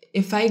 like,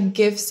 if I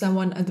give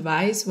someone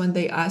advice when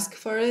they ask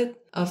for it,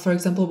 for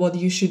example, what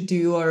you should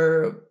do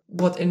or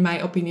what in my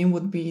opinion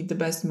would be the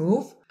best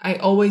move, I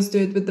always do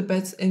it with the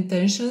best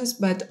intentions,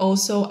 but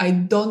also I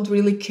don't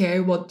really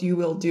care what you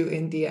will do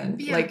in the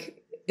end. Yeah.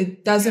 Like,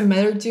 it doesn't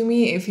matter to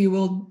me if you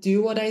will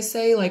do what I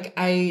say. Like,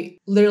 I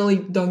literally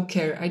don't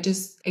care. I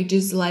just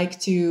like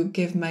to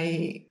give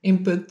my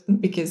input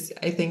because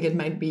I think it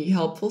might be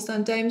helpful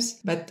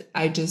sometimes, but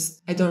I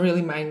don't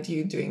really mind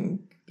you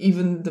doing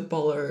even the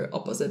polar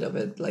opposite of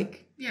it.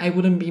 Like, I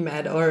wouldn't be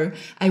mad, or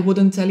I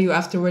wouldn't tell you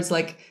afterwards,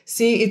 like,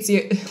 see, it's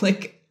your,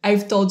 like,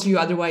 I've told you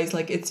otherwise,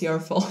 like, it's your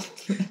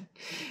fault.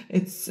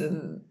 It's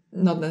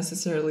not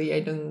necessarily,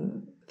 I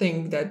don't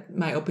think that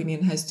my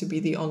opinion has to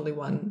be the only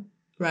one,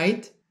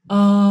 right?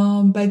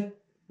 But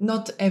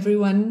not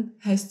everyone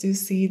has to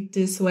see it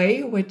this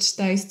way, which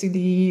ties to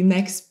the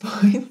next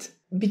point.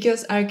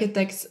 Because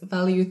architects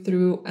value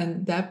through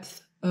and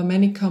depth,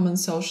 many common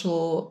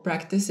social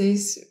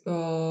practices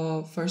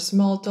for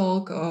small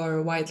talk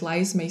or white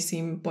lies may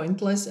seem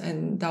pointless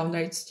and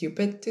downright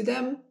stupid to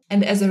them.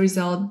 And as a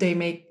result, they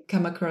may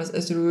come across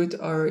as rude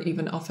or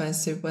even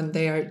offensive when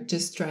they are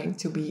just trying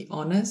to be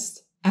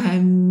honest.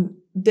 And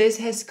this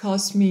has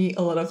caused me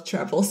a lot of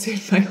troubles in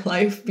my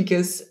life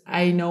because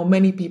I know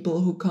many people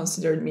who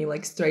considered me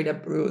like straight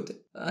up rude.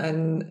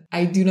 And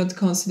I do not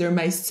consider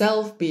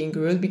myself being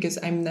rude because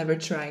I'm never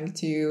trying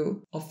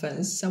to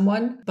offend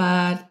someone.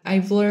 But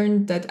I've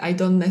learned that I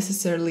don't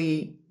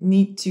necessarily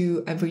need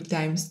to every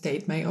time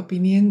state my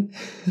opinion.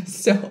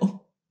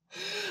 So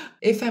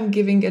if I'm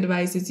giving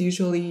advice, it's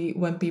usually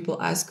when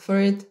people ask for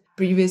it.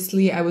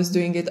 Previously, I was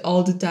doing it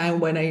all the time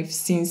when I've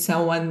seen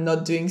someone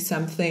not doing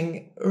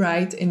something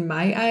right in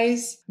my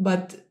eyes.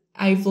 But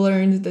I've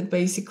learned that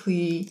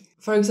basically,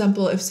 for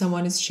example, if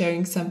someone is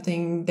sharing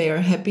something they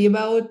are happy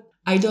about,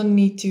 I don't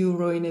need to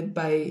ruin it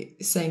by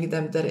saying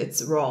them that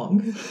it's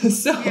wrong.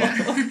 So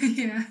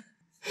yeah,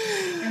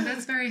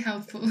 that's very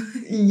helpful.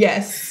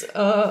 Yes.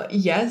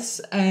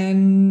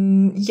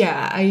 And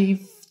yeah,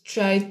 I've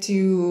tried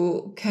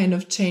to kind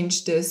of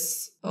change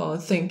this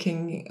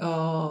thinking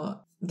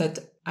that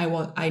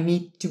I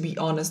need to be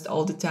honest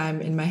all the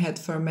time in my head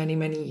for many,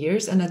 many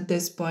years. And at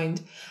this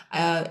point,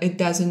 it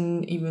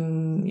doesn't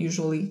even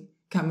usually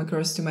come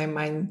across to my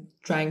mind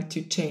trying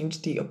to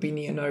change the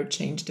opinion or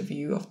change the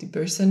view of the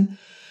person.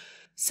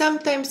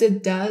 Sometimes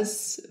it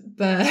does,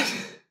 but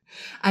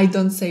I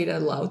don't say it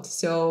out loud.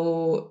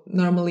 So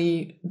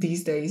normally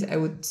these days I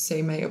would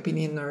say my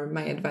opinion or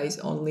my advice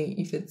only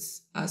if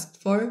it's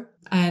asked for.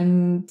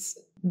 And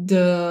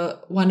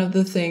one of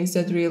the things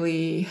that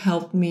really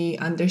helped me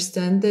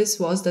understand this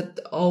was that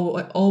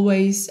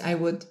always I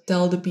would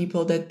tell the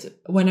people that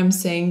when I'm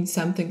saying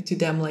something to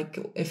them, like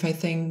if I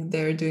think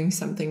they're doing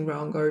something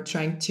wrong or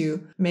trying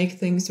to make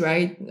things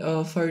right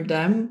for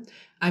them,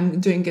 I'm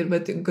doing it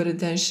with good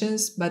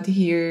intentions. But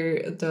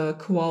here the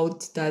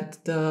quote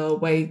that the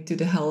way to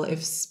the hell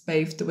is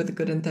paved with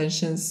good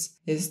intentions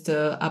is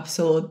the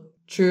absolute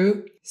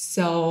true.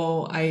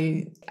 So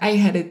I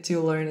had it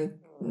to learn it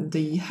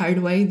the hard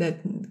way,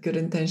 that good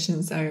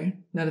intentions are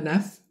not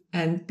enough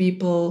and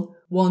people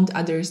want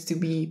others to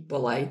be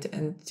polite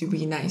and to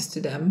be nice to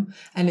them,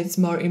 and it's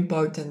more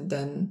important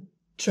than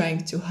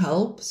trying to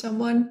help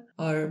someone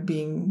or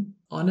being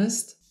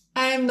honest.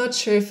 I'm not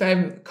sure if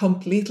I'm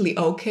completely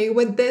okay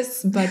with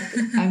this, but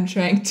I'm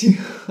trying to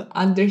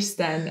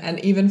understand.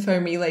 And even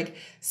for me, like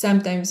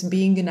sometimes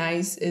being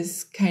nice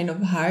is kind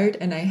of hard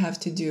and I have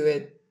to do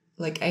it.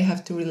 Like I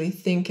have to really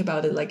think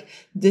about it. Like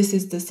this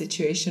is the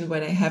situation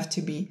when I have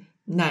to be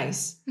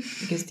nice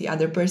because the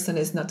other person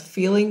is not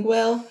feeling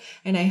well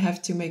and I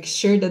have to make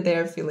sure that they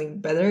are feeling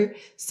better.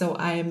 So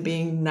I am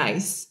being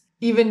nice.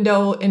 Even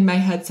though in my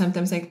head,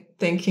 sometimes I'm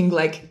thinking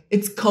like,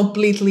 it's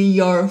completely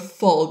your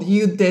fault.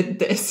 You did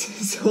this.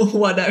 So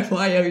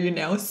why are you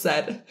now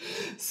sad?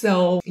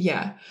 So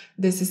yeah,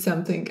 this is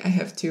something I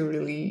have to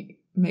really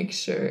make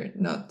sure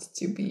not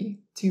to be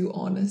too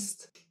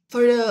honest.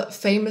 For the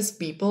famous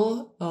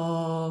people,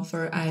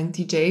 for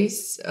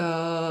INTJs,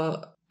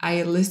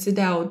 I listed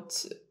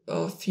out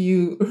a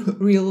few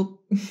real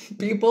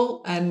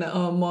people and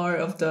more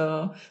of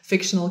the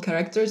fictional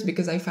characters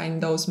because I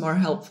find those more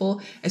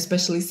helpful,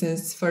 especially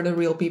since for the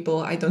real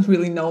people, I don't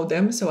really know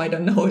them, so I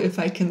don't know if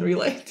I can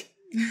relate.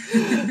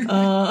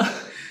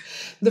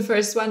 The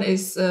first one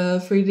is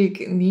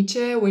Friedrich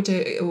Nietzsche,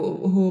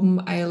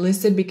 whom I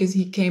listed because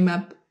he came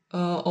up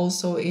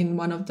also in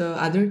one of the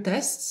other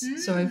tests.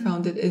 So I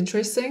found it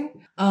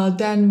interesting.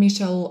 Then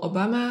Michelle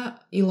Obama,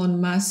 Elon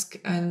Musk,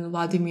 and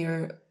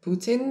Vladimir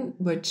Putin,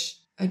 which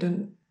I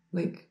don't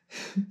like.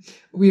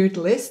 Weird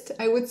list,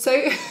 I would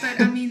say. But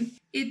I mean,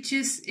 it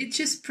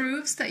just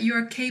proves that you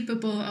are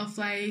capable of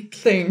like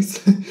things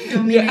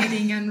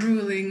dominating and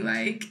ruling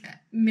like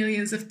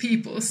millions of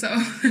people. So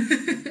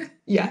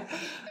yeah,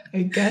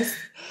 I guess.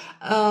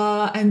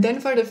 And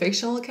then for the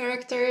fictional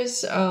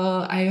characters,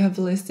 I have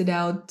listed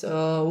out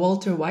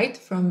Walter White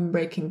from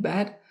Breaking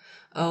Bad,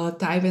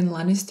 Tywin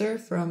Lannister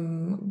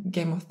from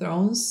Game of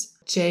Thrones,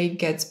 Jay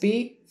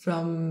Gatsby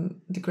from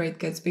The Great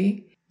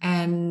Gatsby,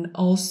 and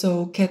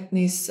also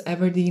Katniss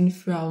Everdeen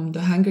from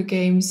The Hunger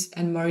Games,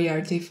 and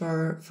Moriarty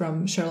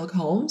from Sherlock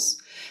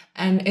Holmes.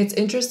 And it's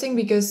interesting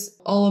because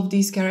all of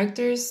these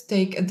characters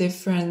take a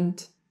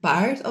different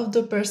part of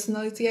the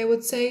personality, I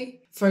would say.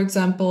 For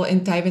example,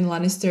 in Tywin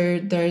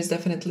Lannister, there is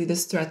definitely the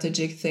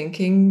strategic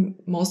thinking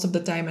most of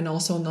the time, and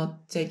also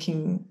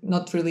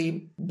not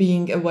really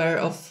being aware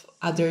of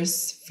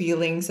others'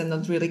 feelings and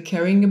not really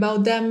caring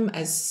about them,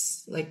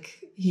 as like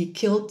he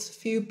killed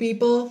few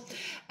people.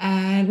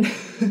 And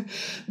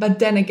but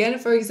then again,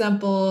 for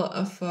example,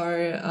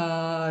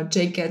 for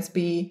Jake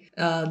Gatsby,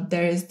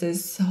 there is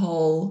this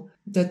whole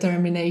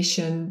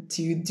determination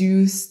to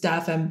do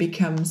stuff and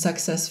become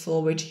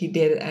successful, which he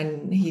did,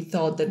 and he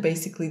thought that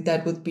basically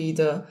that would be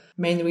the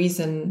main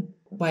reason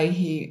why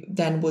he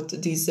then would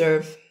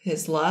deserve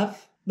his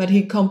love. But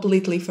he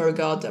completely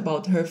forgot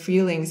about her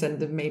feelings, and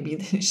maybe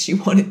she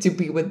wanted to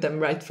be with them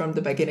right from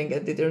the beginning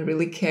and didn't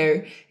really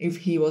care if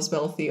he was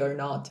wealthy or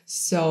not.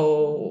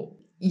 So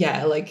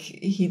yeah, like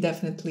he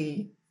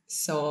definitely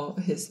saw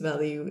his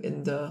value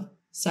in the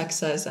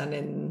success and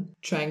in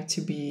trying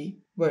to be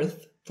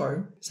worth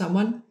for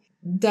someone.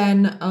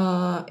 Then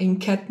in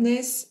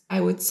Katniss, I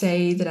would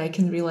say that I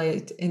can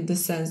relate in the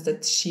sense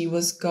that she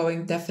was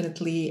going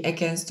definitely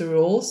against the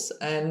rules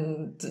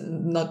and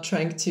not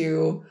trying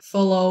to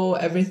follow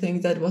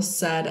everything that was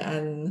said.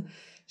 And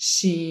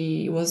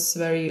she was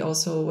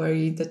also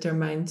very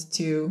determined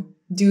to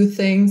do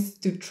things,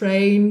 to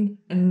train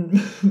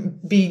and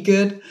be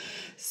good.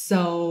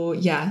 So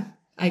yeah,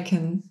 I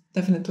can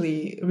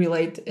definitely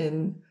relate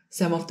in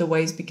some of the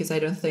ways, because I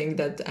don't think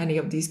that any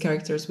of these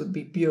characters would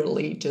be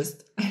purely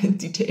just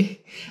INTJ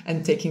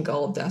and taking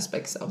all of the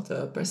aspects of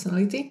the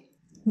personality.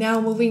 Now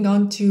moving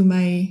on to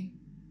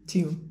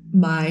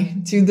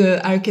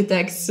the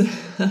architect's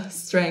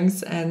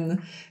strengths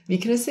and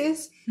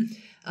weaknesses.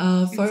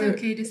 It's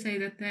okay to say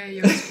that they're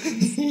your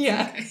strengths.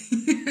 Yeah.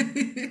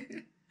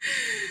 Okay.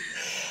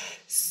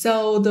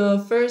 So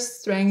the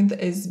first strength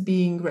is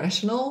being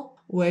rational,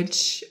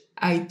 which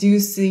I do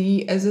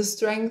see as a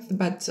strength,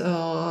 but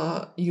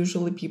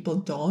usually people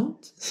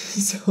don't.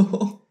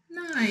 So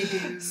No, I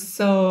do.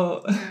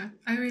 So yeah,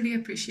 I really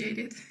appreciate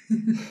it.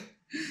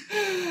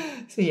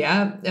 So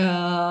yeah,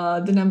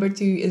 the number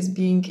 2 is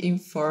being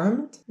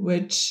informed,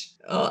 which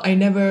I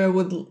never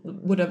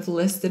would have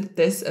listed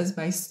this as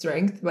my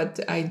strength, but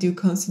I do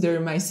consider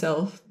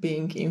myself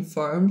being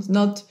informed,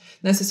 not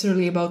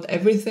necessarily about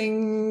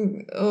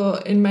everything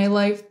in my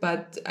life,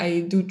 but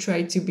I do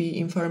try to be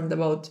informed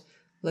about,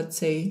 let's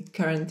say,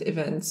 current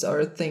events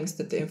or things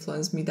that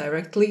influence me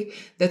directly.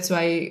 That's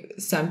why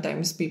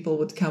sometimes people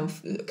would come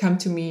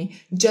to me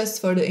just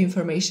for the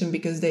information,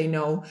 because they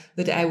know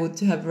that I would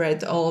have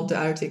read all of the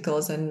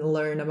articles and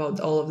learn about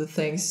all of the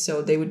things.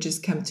 So they would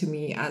just come to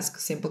me, ask a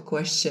simple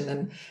question,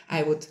 and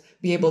I would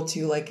be able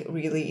to like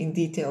really in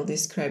detail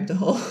describe the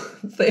whole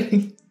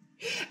thing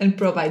and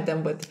provide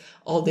them with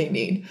all they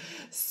need.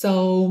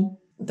 So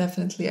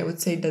definitely I would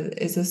say that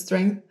is a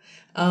strength.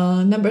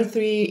 Number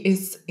 3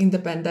 is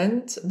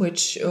independent,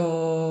 which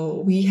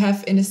we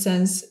have in a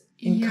sense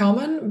in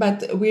common,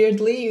 but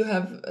weirdly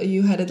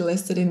you had it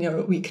listed in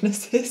your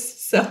weaknesses.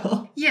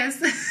 So yes,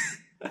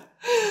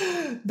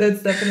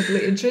 that's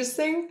definitely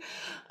interesting.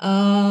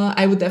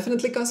 I would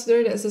definitely consider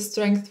it as a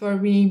strength for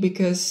me,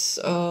 because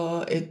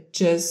it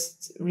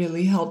just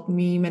really helped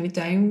me many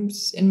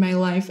times in my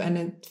life,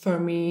 and for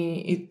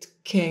me it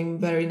came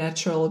very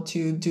natural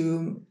to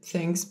do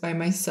things by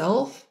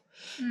myself.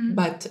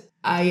 But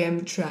I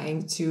am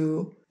trying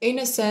to, in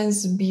a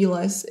sense, be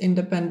less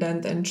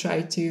independent and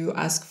try to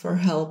ask for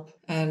help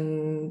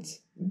and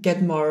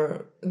get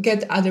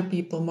other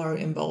people more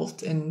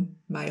involved in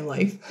my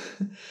life.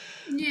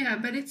 Yeah,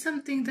 but it's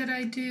something that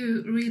I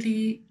do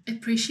really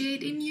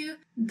appreciate in you,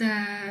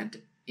 that,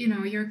 you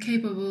know, you're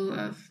capable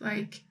of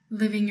like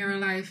living your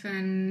life,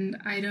 and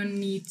I don't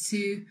need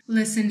to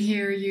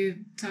hear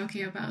you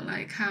talking about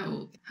like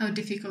how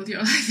difficult your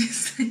life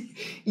is.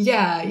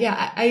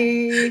 Yeah.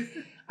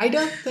 I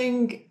don't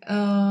think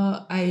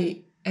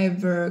I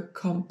ever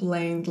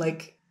complained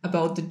like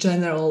about the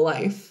general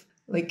life.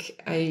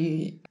 Like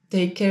I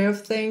take care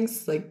of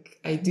things, like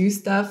I do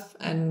stuff,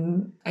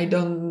 and I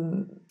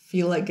don't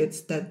feel like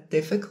it's that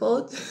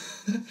difficult.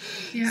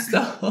 Yeah.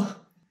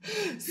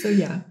 So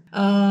yeah.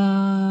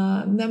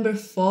 Number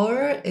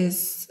 4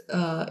 is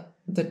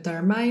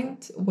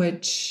determined,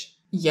 which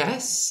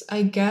yes,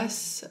 I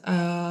guess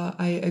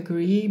I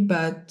agree,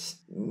 but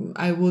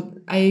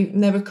I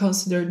never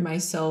considered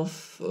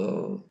myself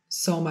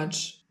so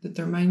much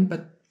determined,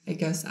 but I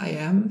guess I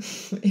am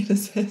in a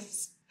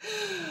sense.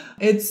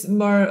 It's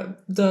more,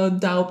 the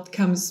doubt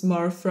comes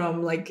more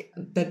from like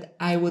that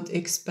I would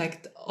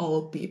expect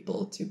all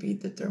people to be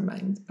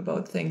determined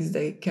about things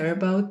they care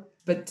about,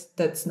 but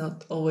that's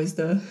not always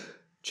the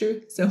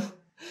truth. So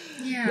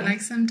Yeah,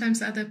 like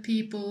sometimes other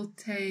people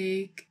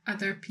take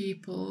other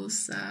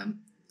people's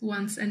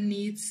wants and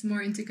needs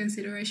more into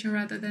consideration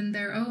rather than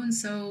their own.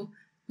 So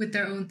with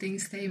their own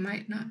things, they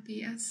might not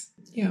be as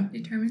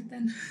determined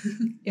then.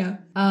 Yeah.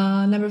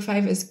 Number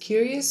 5 is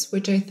curious,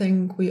 which I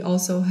think we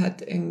also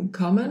had in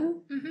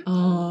common.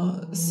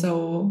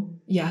 So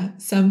yeah,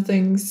 some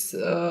things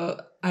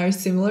are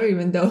similar,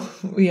 even though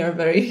we are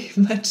very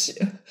much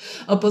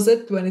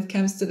opposite when it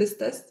comes to this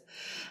test.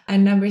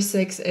 And number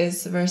 6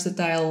 is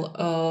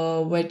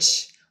versatile,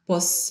 which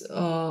was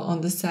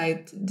on the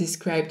site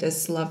described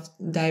as love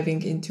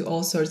diving into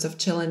all sorts of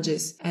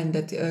challenges, and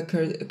that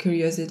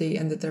curiosity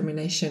and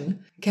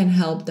determination can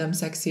help them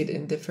succeed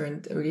in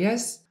different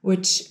areas,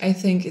 which I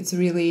think it's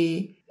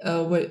really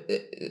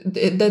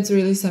that's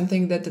really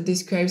something that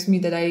describes me,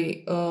 that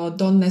I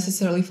don't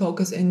necessarily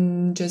focus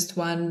in just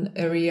one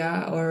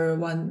area or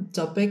one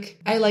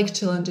topic. I like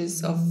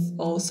challenges of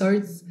all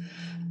sorts.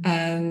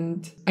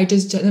 And I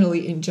just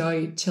generally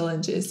enjoy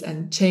challenges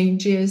and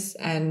changes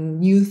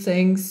and new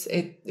things.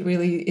 It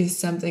really is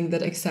something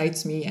that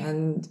excites me.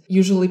 And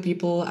usually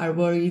people are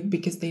worried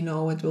because they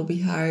know it will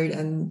be hard,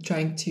 and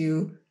trying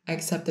to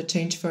accept the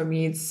change, for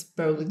me, it's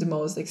probably the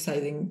most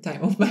exciting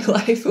time of my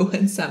life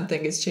when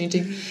something is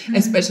changing,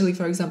 especially,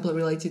 for example,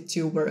 related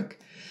to work.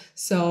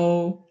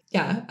 So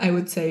yeah, I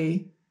would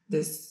say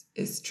this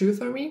is true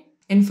for me.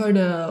 And for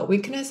the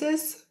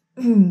weaknesses,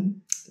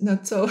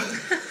 not so...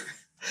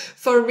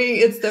 For me,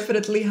 it's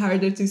definitely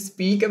harder to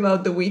speak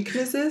about the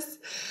weaknesses.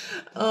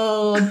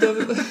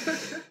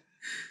 The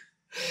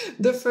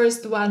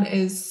first one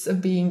is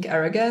being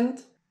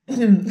arrogant,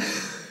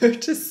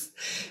 which is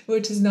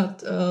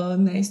not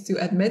nice to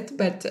admit.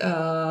 But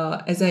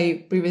as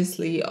I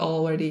previously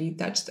already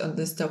touched on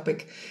this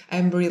topic,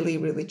 I'm really,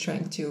 really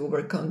trying to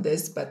work on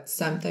this. But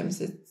sometimes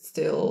it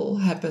still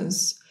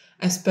happens,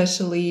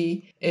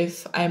 especially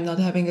if I'm not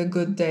having a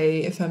good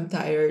day, if I'm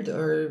tired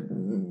or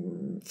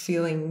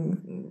feeling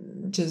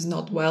just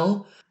not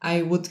well,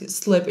 I would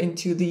slip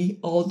into the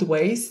old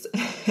ways,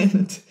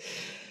 and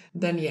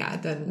then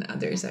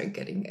others are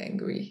getting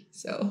angry.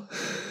 So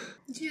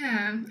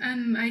yeah,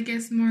 and I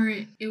guess more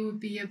it would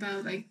be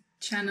about like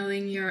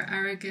channeling your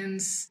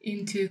arrogance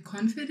into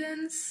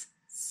confidence,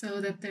 so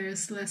that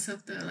there's less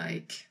of the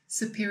like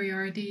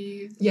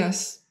superiority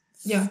vibe.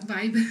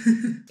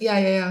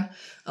 Yeah,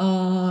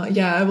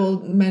 I will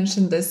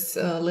mention this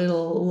a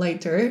little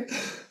later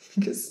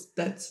because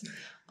that's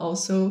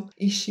also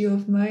issue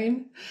of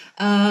mine.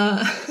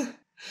 The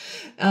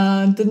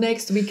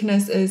next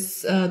weakness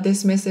is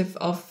dismissive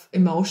of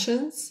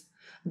emotions.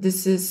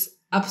 This is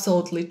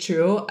absolutely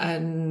true,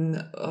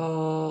 and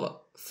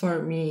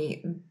for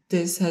me,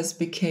 this has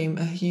become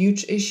a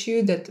huge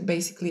issue, that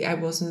basically I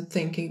wasn't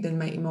thinking that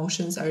my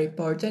emotions are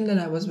important,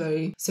 and I was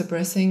very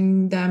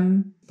suppressing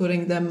them,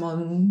 putting them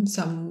on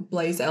some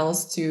place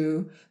else,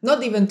 to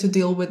not even to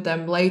deal with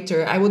them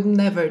later. I would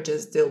never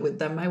just deal with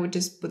them. I would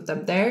just put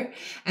them there.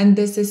 And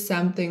this is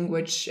something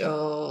which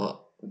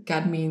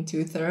got me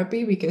into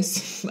therapy,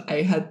 because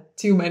I had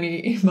too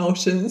many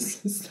emotions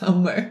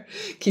somewhere,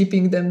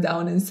 keeping them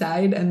down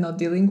inside and not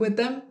dealing with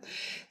them.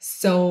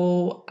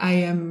 So I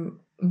am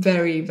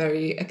very,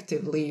 very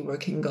actively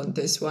working on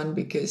this one,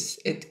 because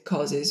it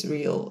causes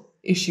real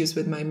issues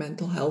with my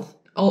mental health.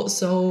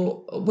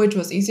 Also, which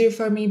was easier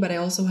for me, but I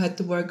also had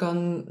to work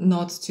on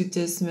not to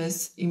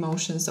dismiss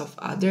emotions of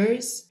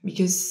others,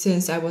 because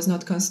since I was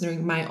not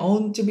considering my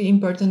own to be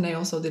important, I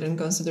also didn't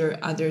consider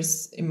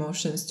others'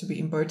 emotions to be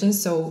important.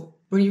 So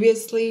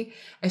previously,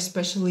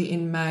 especially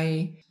in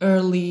my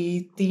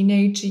early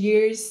teenage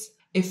years,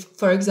 if,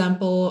 for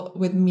example,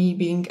 with me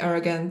being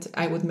arrogant,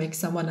 I would make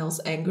someone else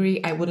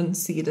angry, I wouldn't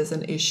see it as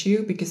an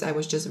issue, because I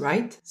was just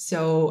right.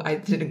 So I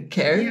didn't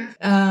care.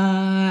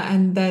 Yeah.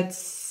 And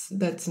that's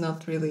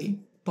not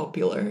really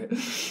popular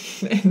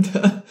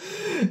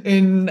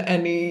in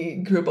any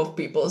group of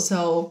people.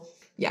 So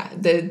yeah,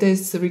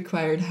 this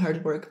required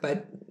hard work,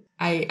 but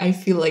I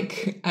feel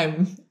like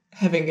I'm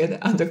having it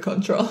under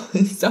control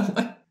in some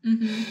way.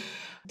 Mm-hmm.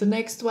 The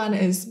next one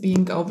is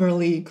being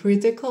overly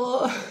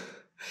critical.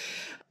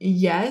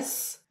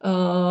 Yes,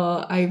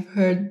 I've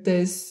heard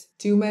this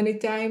too many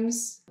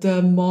times.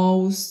 The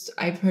most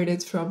I've heard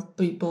it from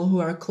people who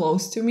are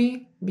close to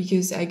me,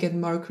 because I get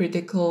more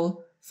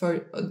critical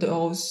for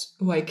those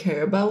who I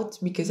care about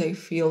because I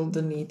feel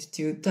the need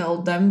to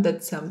tell them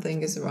that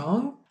something is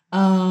wrong.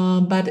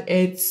 But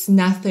it's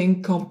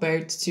nothing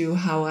compared to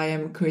how I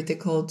am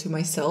critical to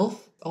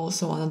myself.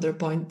 Also another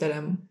point that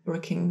I'm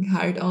working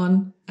hard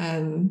on,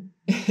 and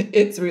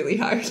it's really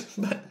hard,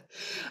 but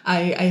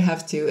I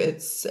have to.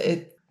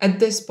 At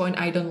this point,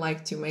 I don't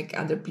like to make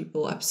other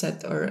people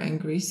upset or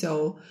angry.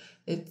 So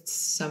it's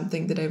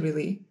something that I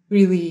really,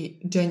 really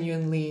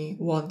genuinely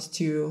want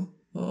to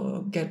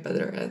get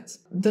better at.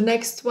 The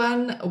next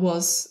one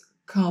was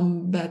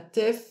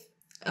combative,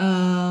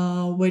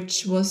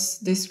 which was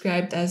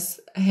described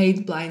as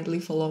hate blindly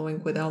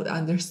following without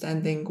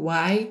understanding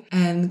why,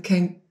 and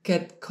can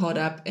get caught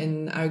up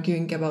in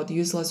arguing about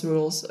useless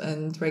rules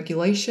and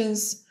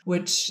regulations,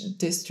 which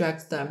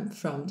distracts them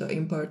from the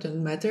important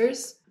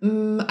matters.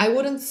 I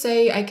wouldn't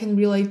say I can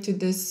relate to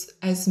this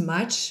as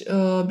much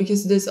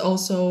because this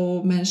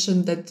also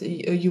mentioned that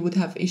you would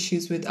have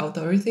issues with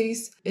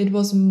authorities. It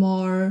was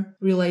more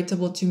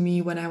relatable to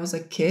me when I was a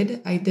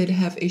kid. I did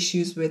have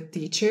issues with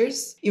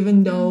teachers,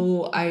 even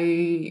though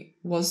I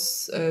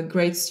was a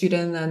great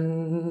student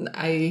and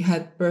I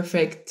had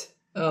perfect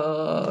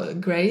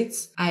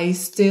grades. I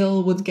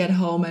still would get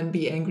home and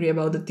be angry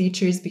about the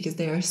teachers because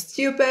they are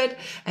stupid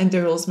and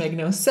the rules make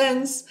no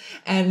sense.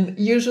 And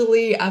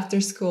usually after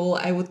school,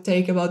 I would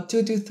take about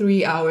 2 to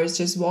 3 hours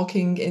just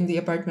walking in the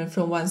apartment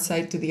from one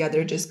side to the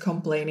other, just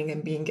complaining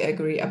and being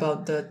angry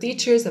about the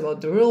teachers,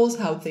 about the rules,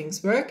 how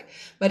things work.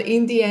 But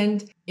in the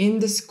end, in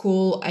the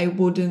school, I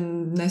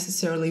wouldn't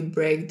necessarily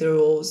break the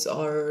rules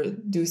or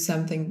do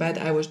something bad.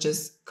 I was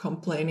just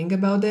complaining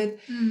about it.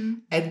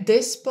 At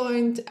this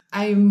point,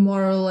 I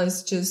more or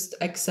less just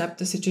accept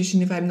the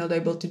situation. If I'm not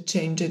able to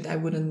change it, I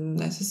wouldn't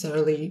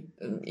necessarily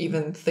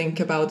even think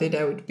about it.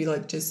 I would be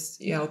like,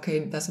 just, yeah, okay,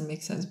 it doesn't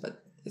make sense,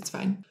 but it's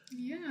fine.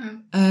 Yeah.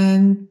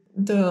 And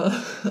the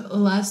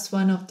last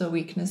one of the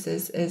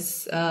weaknesses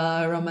is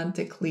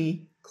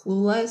romantically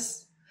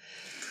clueless,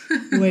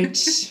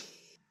 which...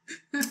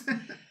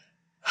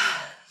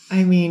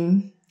 I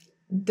mean,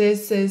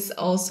 this is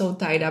also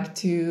tied up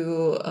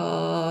to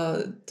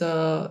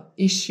the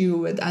issue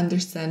with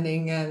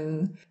understanding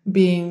and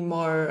being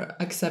more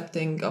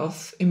accepting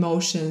of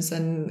emotions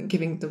and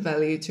giving the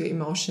value to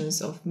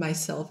emotions of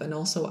myself and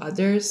also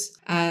others.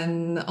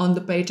 And on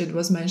the page, it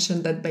was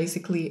mentioned that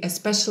basically,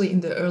 especially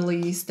in the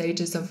early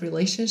stages of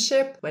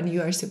relationship, when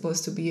you are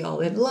supposed to be all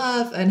in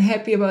love and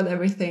happy about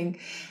everything,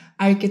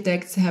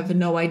 architects have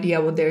no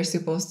idea what they're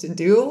supposed to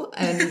do.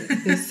 And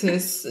this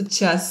is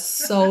just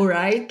so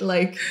right.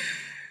 Like,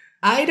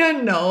 I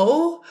don't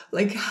know,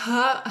 like,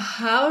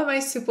 how am I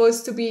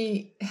supposed to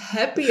be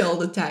happy all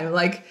the time?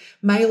 Like,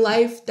 my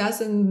life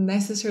doesn't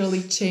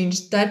necessarily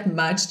change that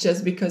much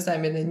just because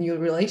I'm in a new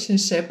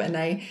relationship.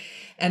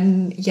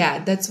 And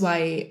yeah, that's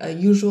why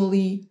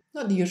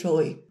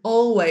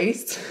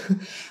always,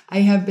 I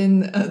have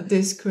been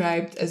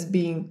described as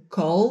being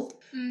cold.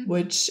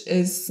 Which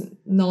is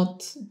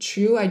not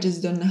true. I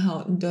just don't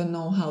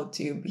know how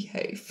to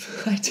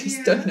behave. I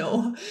just don't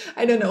know.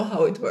 I don't know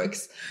how it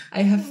works.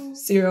 I have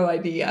zero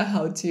idea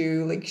how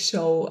to like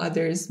show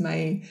others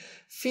my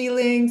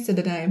feelings and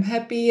that I am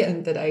happy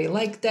and that I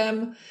like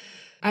them.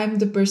 I'm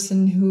the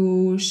person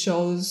who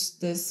shows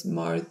this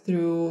more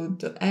through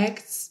the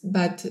acts,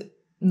 but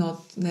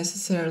not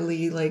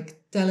necessarily like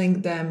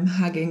telling them,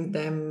 hugging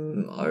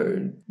them,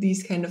 or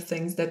these kind of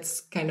things. That's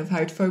kind of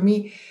hard for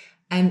me.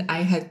 And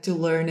I had to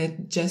learn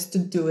it just to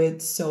do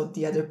it so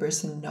the other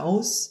person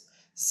knows.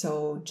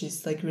 So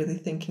just like really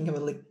thinking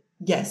about like,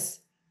 yes,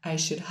 I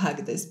should hug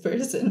this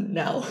person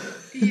now.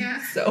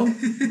 Yeah. So...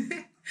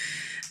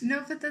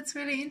 No, but that's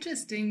really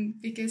interesting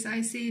because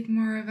I see it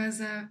more of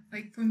as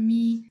like for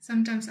me,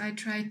 sometimes I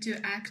try to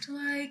act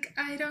like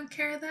I don't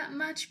care that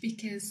much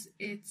because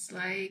it's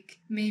like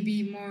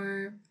maybe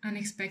more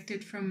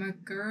unexpected from a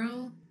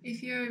girl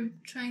if you're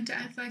trying to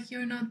act like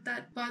you're not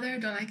that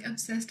bothered or like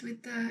obsessed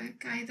with the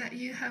guy that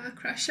you have a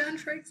crush on,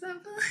 for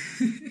example.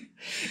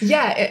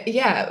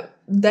 Yeah,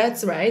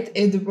 that's right.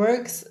 It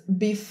works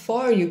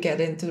before you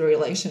get into the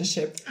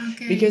relationship.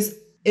 Okay. Because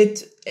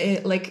it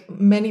like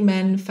many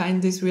men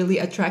find this really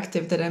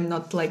attractive that I'm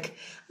not like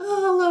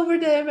all over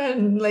them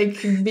and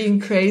like being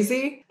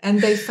crazy, and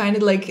they find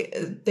it like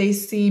they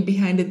see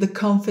behind it the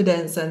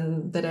confidence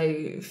and that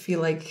I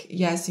feel like,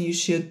 yes, you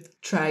should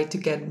try to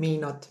get me,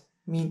 not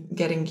me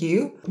getting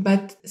you.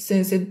 But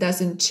since it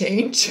doesn't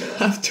change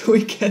after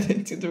we get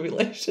into the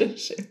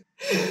relationship,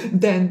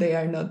 then they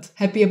are not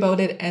happy about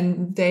it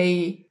and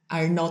they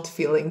are not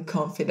feeling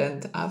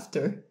confident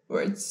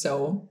afterwards.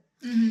 So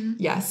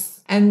yes.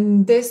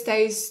 And this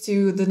ties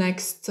to the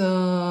next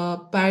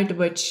part,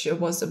 which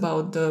was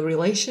about the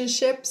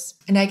relationships.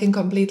 And I can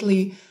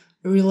completely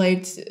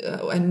relate,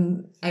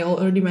 and I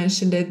already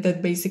mentioned it,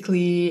 that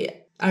basically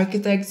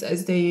architects,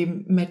 as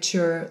they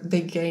mature,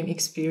 they gain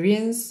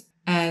experience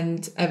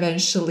and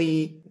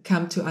eventually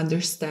come to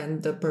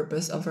understand the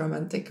purpose of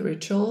romantic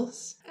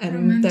rituals. And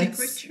romantic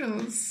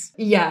rituals.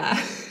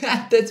 Yeah,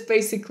 that's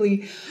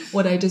basically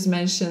what I just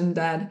mentioned,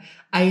 that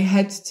I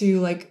had to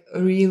like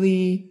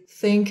really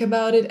think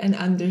about it and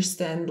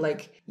understand,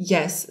 like,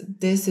 yes,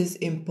 this is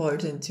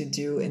important to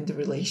do in the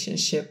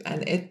relationship,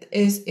 and it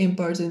is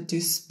important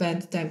to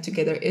spend time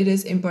together. It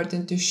is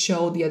important to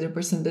show the other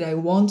person that I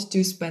want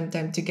to spend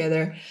time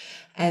together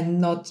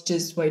and not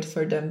just wait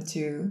for them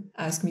to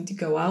ask me to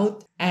go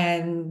out.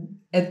 And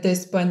at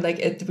this point, like,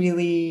 it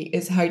really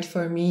is hard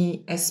for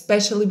me,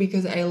 especially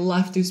because I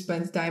love to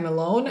spend time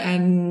alone,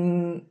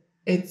 and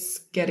it's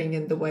getting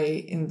in the way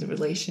in the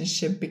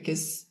relationship,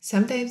 because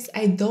sometimes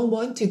I don't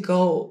want to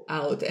go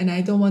out and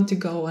I don't want to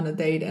go on a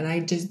date and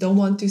I just don't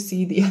want to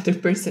see the other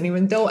person,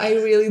 even though I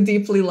really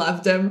deeply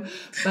love them.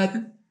 But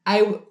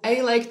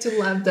I like to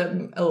love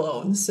them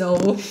alone.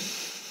 So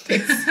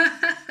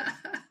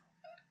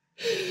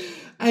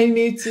I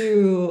need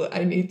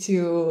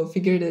to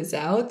figure this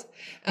out.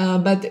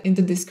 But in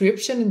the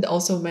description, it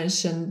also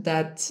mentioned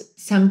that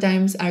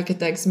sometimes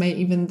architects may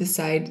even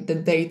decide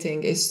that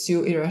dating is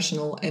too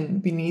irrational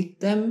and beneath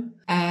them.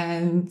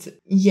 And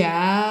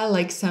yeah,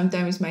 like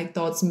sometimes my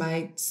thoughts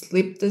might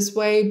slip this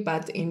way,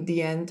 but in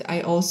the end,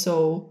 I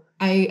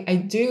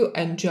do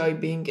enjoy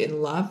being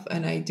in love,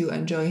 and I do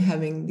enjoy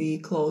having the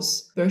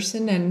close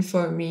person. And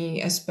for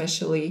me,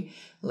 especially,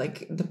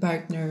 like, the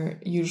partner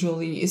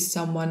usually is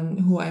someone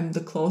who I'm the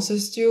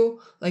closest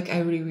to. Like, I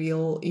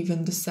reveal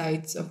even the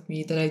sides of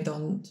me that I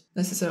don't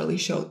necessarily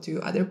show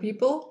to other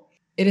people.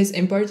 It is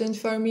important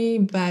for me,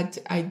 but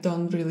I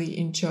don't really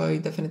enjoy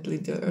definitely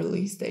the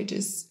early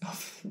stages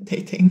of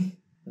dating.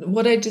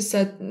 What I just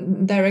said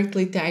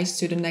directly ties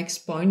to the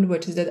next point,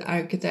 which is that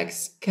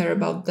architects care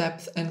about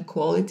depth and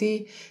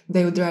quality.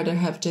 They would rather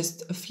have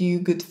just a few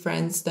good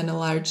friends than a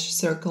large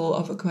circle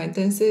of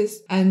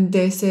acquaintances. And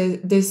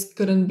this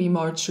couldn't be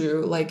more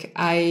true. Like,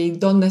 I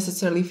don't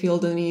necessarily feel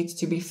the need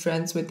to be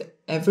friends with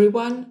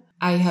everyone.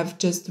 I have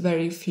just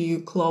very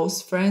few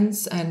close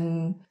friends,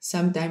 and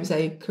sometimes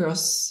I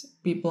cross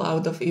people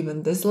out of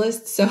even this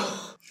list. So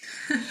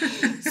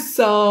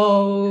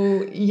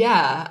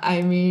yeah,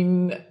 I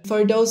mean,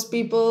 for those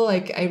people,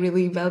 like, I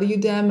really value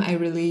them. I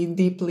really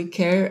deeply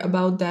care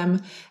about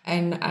them,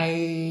 and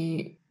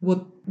I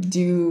would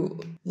do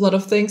a lot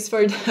of things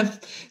for them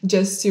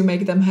just to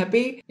make them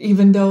happy,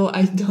 even though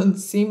I don't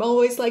seem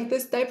always like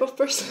this type of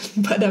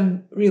person, but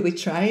I'm really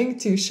trying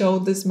to show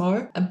this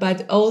more.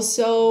 But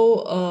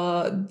also,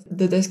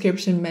 the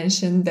description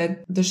mentioned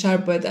that the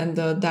sharp wit and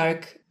the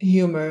dark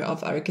humor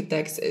of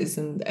architects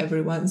isn't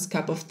everyone's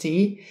cup of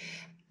tea.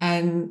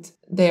 And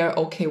they are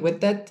okay with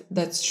that.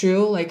 That's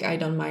true. Like, I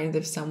don't mind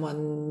if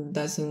someone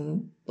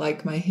doesn't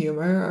like my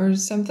humor or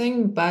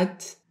something,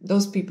 but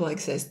those people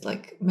exist.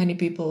 Like, many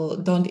people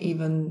don't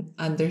even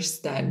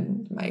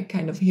understand my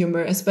kind of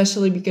humor,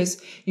 especially because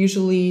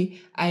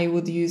usually I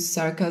would use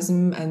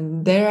sarcasm,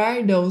 and there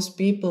are those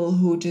people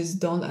who just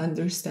don't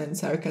understand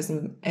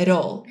sarcasm at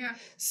all. Yeah.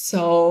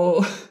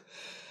 So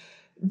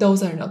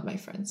those are not my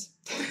friends.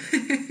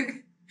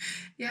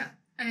 Yeah,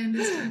 I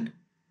understand.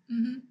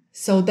 Mm-hmm.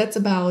 So that's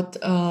about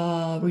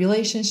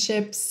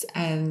relationships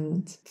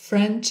and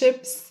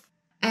friendships.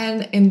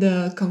 And in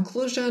the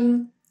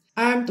conclusion,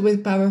 armed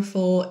with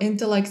powerful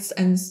intellects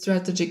and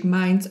strategic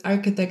minds,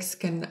 architects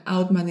can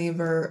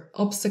outmaneuver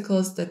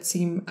obstacles that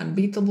seem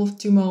unbeatable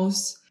to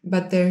most,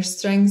 but their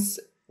strengths,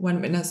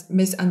 when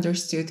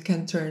misunderstood,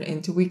 can turn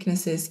into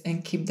weaknesses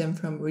and keep them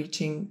from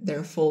reaching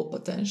their full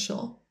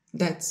potential.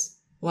 That's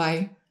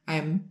why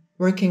I'm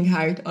working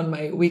hard on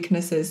my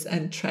weaknesses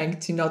and trying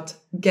to not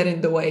get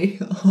in the way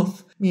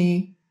of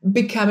me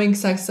becoming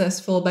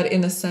successful, but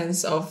in a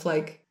sense of,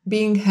 like,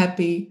 being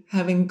happy,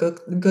 having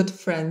good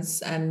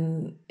friends,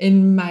 and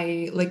in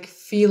my, like,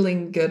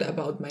 feeling good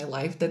about my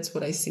life. That's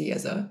what I see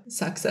as a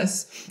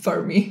success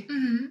for me.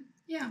 Mm-hmm.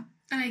 Yeah.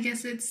 And I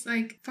guess it's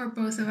like, for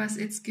both of us,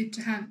 it's good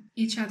to have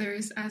each other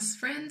as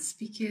friends,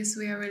 because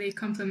we are really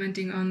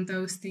complementing on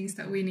those things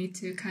that we need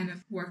to kind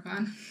of work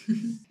on.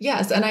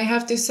 Yes, and I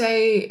have to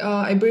say,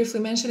 I briefly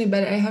mentioned it,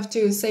 but I have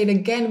to say it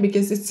again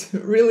because it's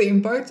really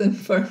important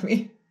for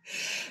me,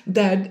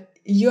 that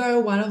you are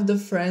one of the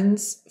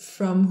friends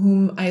from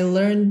whom I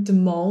learned the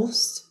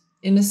most,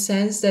 in a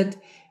sense that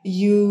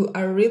you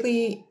are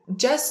really,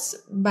 just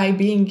by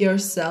being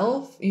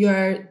yourself, you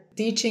are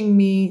teaching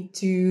me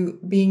to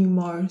being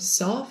more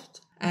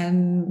soft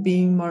and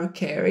being more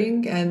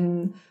caring,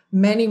 and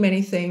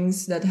many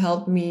things that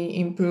help me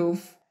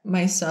improve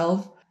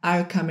myself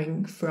are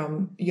coming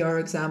from your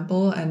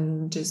example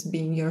and just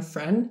being your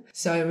friend.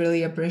 So I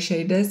really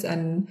appreciate this,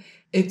 and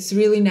it's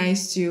really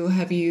nice to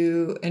have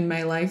you in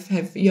my life,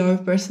 have your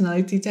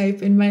personality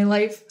type in my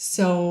life,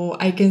 so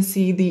I can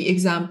see the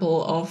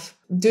example of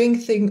doing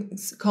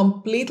things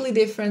completely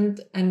different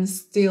and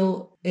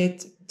still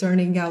it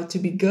turning out to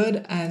be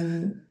good,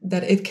 and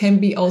that it can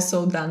be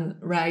also done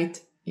right,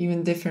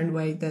 even different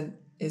way than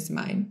is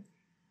mine.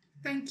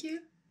 Thank you.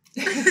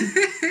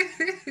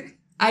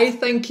 I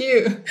thank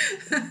you.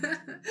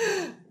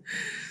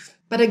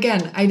 But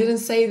again, I didn't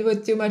say it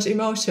with too much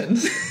emotion.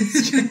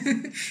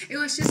 It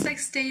was just like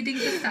stating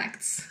the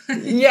facts.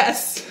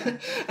 Yes.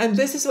 And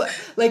this is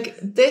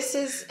this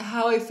is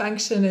how I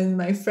function in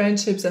my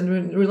friendships and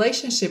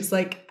relationships.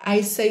 Like I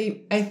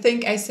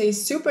think I say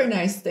super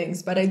nice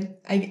things, but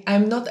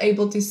I'm not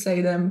able to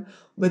say them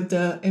with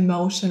the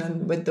emotion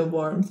and with the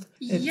warmth.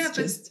 It's yeah, but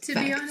just to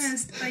facts. be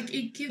honest, like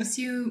it gives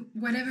you,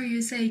 whatever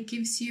you say,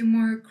 gives you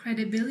more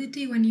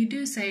credibility when you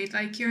do say it.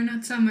 Like you're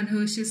not someone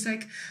who's just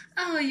like,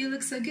 oh, you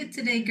look so good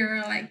today,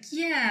 girl. Like,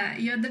 yeah,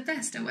 you're the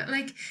best. Or what?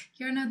 Like,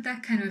 you're not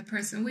that kind of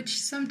person,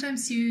 which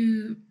sometimes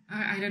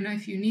I don't know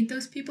if you need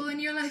those people in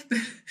your life,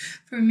 but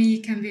for me,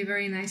 it can be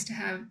very nice to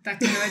have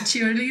that kind of a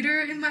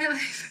cheerleader in my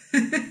life.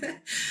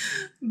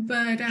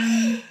 But,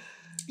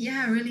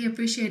 yeah, I really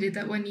appreciated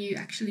that when you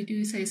actually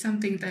do say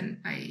something,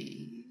 then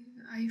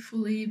I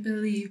fully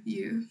believe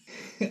you.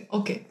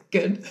 Okay,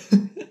 good.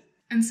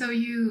 And so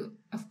you,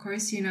 of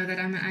course, you know that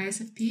I'm an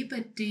ISFP,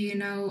 but do you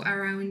know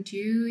around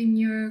you in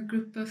your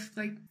group of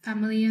like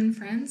family and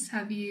friends,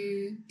 do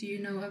you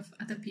know of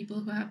other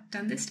people who have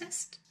done this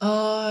test?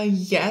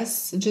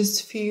 Yes,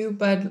 just few,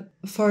 but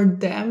for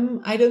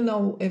them, I don't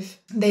know if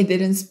they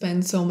didn't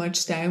spend so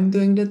much time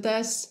doing the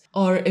test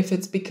or if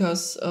it's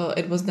because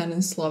it was done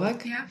in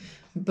Slovak. Yeah.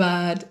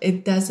 But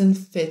it doesn't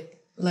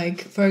fit.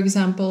 Like, for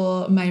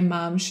example, my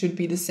mom should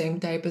be the same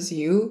type as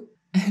you.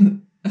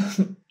 And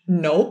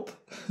nope.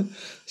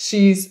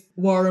 She's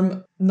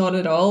warm, not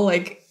at all.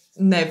 Like,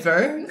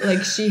 never.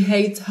 Like, she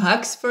hates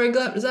hugs, for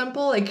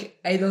example. Like,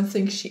 I don't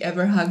think she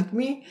ever hugged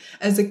me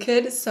as a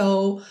kid.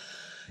 So,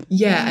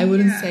 yeah, I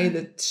wouldn't say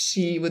that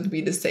she would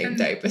be the same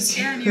type as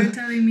you. Yeah, and you're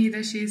telling me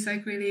that she's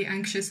like really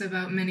anxious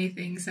about many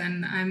things,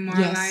 and I'm more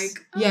like,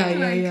 oh, yeah,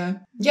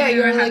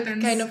 you're like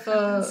kind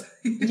of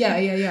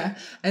yeah.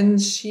 And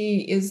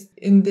she is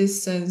in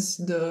this sense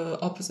the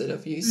opposite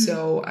of you.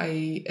 So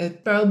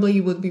it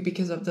probably would be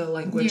because of the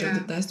language of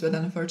the test, but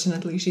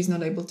unfortunately she's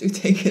not able to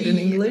take it in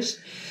English.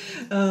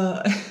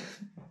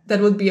 That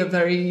would be a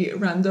very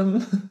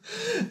random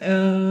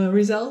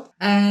result.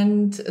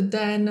 And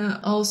then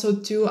also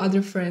 2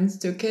 other friends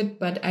took it,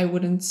 but I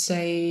wouldn't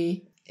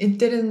say it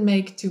didn't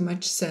make too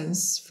much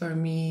sense for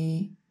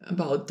me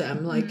about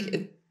them.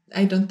 Like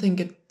I don't think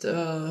it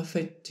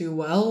fit too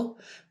well.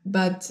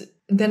 But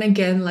then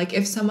again, like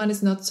if someone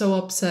is not so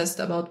obsessed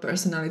about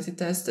personality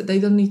tests, they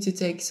don't need to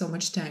take so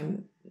much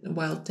time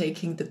while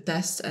taking the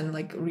test and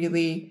like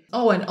really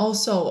and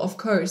also of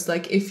course,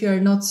 like if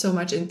you're not so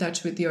much in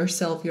touch with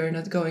yourself, you're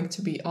not going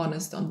to be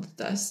honest on the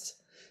test,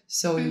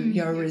 so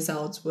your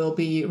results will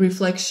be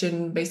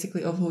reflection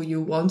basically of who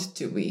you want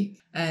to be.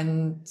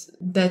 And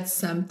that's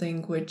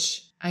something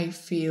which I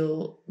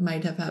feel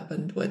might have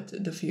happened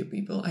with the few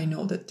people I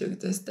know that took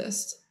this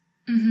test.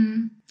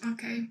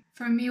 Okay.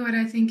 For me, what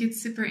I think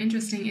is super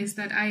interesting is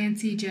that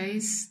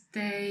INTJs,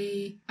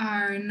 they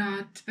are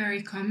not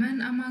very common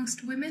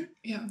amongst women.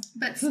 Yeah.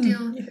 But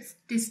still,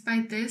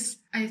 despite this,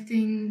 I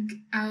think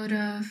out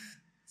of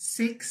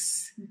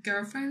 6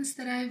 girlfriends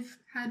that I've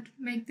had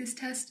make this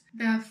test,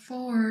 there are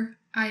 4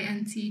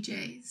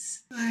 INTJs.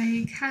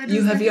 Like, how does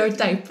you have your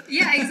type?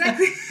 Yeah,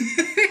 exactly.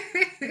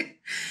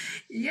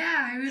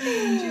 Yeah, I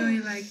really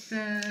enjoy like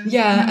the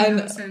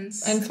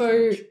nonsense.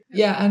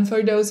 And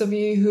for those of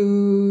you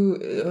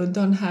who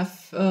don't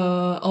have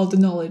all the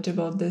knowledge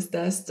about this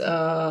test,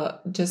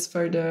 just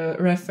for the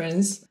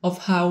reference of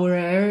how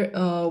rare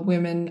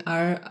women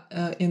are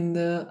in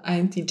the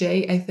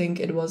INTJ, I think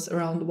it was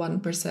around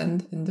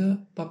 1% in the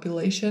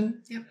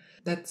population. Yep.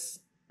 That's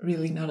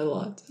really not a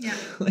lot. Yeah.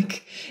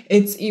 Like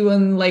it's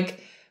even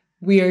like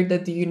weird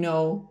that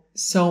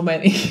so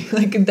many.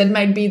 Like that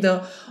might be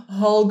the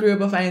whole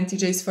group of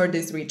INTJs for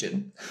this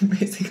region,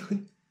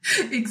 basically.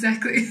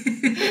 Exactly.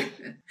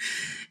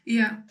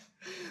 Yeah.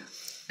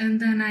 And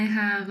then I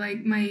have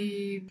like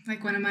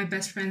one of my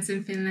best friends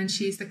in Finland.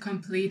 She's the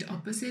complete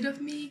opposite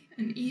of me,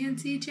 an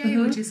ENTJ,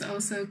 which is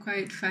also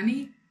quite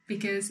funny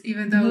because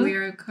even though we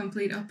are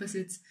complete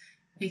opposites,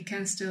 it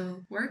can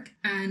still work.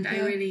 And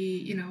I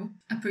really,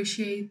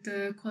 appreciate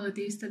the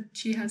qualities that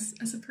she has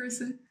as a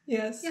person.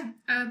 Yes. Yeah.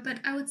 But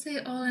I would say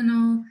all in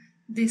all,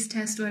 this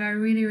test, what I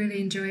really, really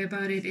enjoy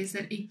about it is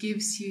that it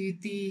gives you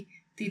the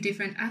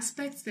different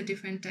aspects, the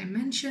different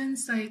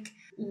dimensions, like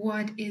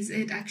what is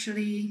it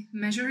actually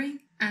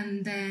measuring?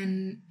 And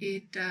then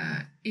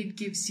it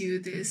gives you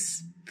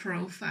this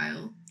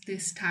profile,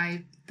 this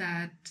type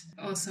that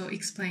also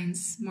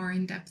explains more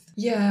in depth.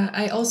 Yeah,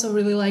 I also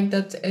really like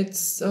that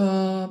it's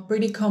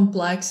pretty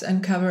complex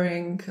and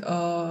covering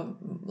a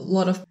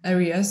lot of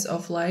areas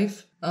of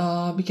life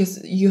because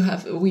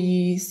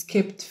we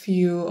skipped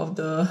few of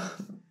the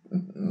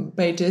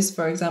pages,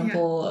 for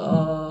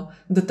example,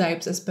 the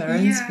types as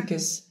parents,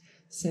 because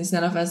since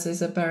none of us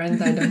is a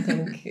parent, I don't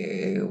think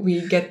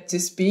we get to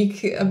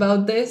speak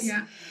about this.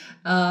 Yeah.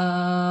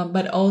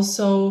 But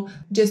also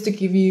just to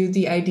give you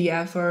the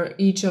idea for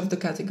each of the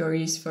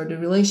categories, for the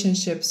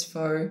relationships,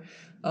 for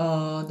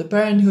the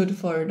parenthood,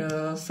 for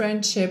the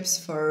friendships,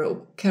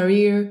 for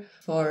career,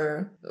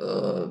 for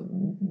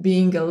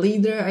being a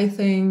leader, I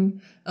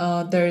think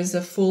there is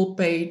a full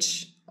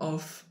page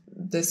of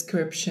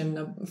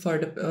description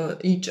for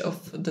each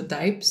of the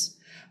types.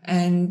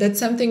 And that's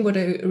something what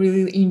I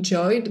really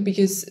enjoyed,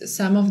 because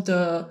some of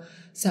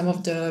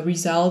the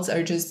results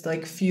are just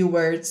like few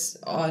words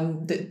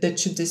on that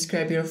should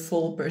describe your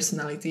full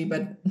personality,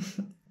 but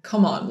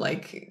come on,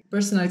 like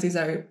personalities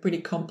are pretty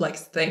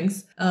complex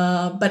things.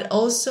 But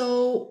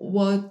also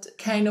what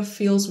kind of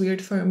feels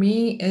weird for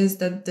me is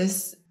that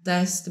this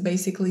test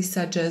basically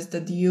suggests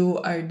that you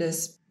are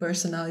this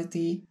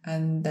personality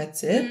and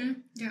that's it.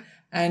 Yeah.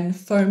 And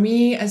for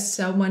me, as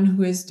someone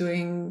who is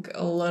doing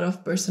a lot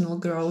of personal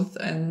growth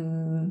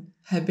and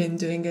have been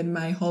doing it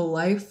my whole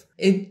life,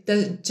 it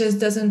just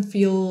doesn't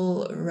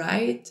feel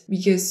right,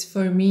 because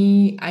for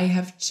me, I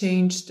have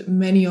changed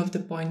many of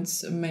the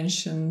points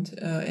mentioned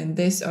in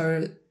this,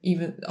 or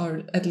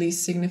at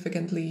least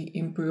significantly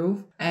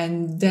improve.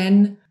 And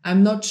then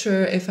I'm not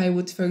sure if I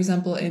would, for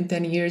example, in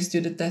 10 years do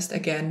the test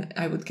again,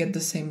 I would get the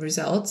same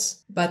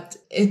results. But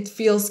it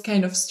feels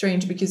kind of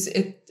strange, because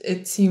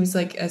it seems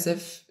like as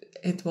if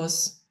it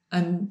was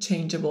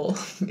unchangeable,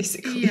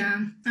 basically.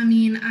 Yeah, I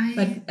mean,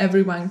 but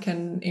everyone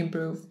can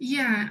improve.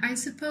 Yeah, I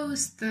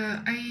suppose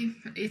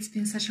it's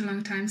been such a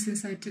long time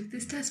since I took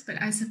this test,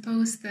 but I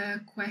suppose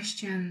the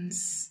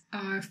questions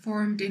are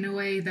formed in a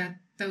way that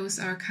those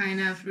are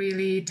kind of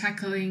really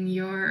tackling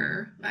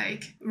your,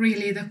 like,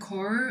 really the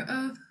core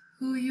of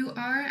who you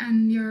are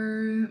and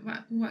your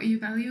what you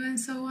value and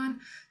so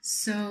on.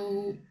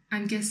 So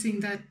I'm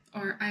guessing that,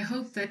 or I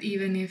hope that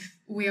even if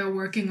we are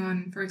working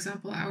on, for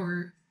example,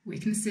 our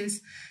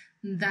weaknesses,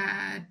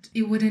 that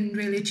it wouldn't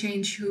really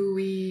change who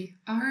we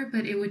are,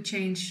 but it would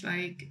change,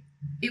 like,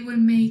 it would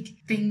make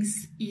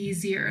things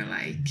easier.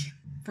 Like,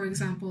 for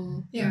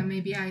example,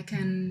 maybe I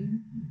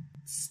can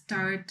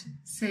start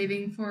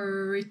saving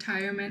for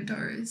retirement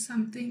or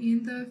something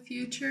in the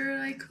future.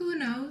 Like, who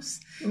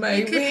knows?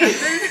 Maybe. It could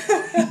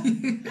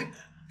happen.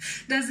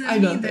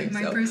 Doesn't mean that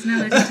my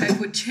personality type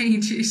would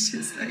change. It's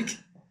just like,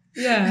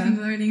 I'm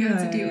learning how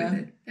to deal with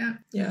it.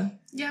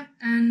 Yeah.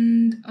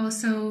 And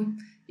also,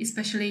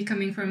 especially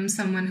coming from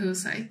someone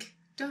who's like,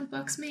 don't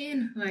box me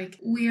in. Like,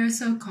 we are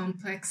so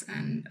complex,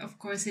 and of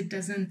course it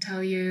doesn't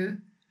tell you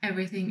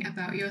everything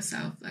about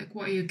yourself, like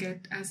what you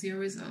get as your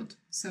result.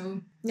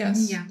 So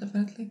yes,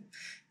 definitely.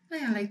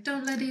 But yeah, like,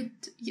 don't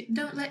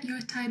let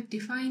your type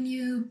define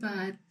you,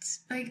 but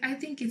like, I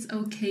think it's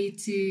okay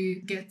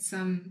to get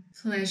some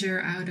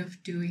pleasure out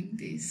of doing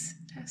these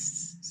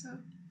tests. So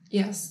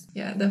yes,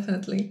 yeah,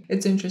 definitely.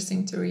 It's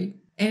interesting to read.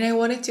 And I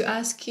wanted to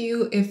ask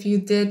you if you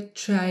did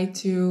try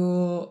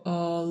to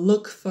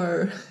look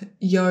for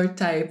your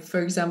type.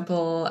 For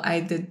example, I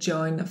did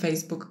join a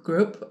Facebook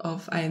group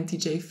of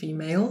INTJ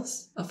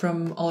females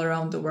from all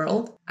around the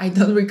world. I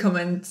don't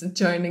recommend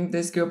joining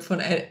this group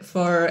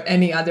for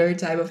any other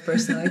type of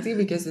personality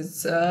because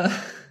it's...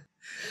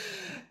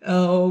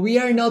 we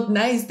are not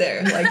nice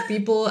there. Like,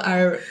 people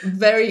are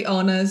very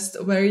honest,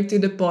 very to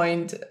the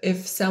point.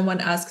 If someone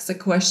asks a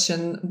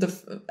question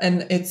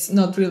and it's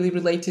not really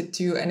related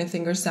to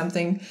anything or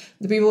something,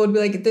 the people would be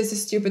like, this is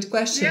a stupid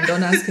question.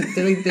 Don't ask it.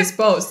 Delete this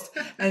post.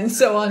 And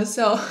so on.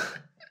 So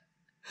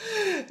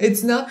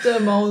it's not the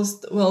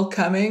most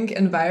welcoming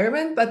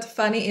environment, but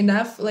funny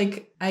enough,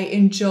 like, I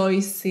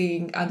enjoy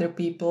seeing other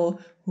people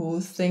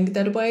who think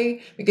that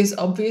way, because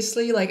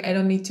obviously, like, I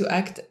don't need to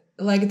act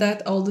like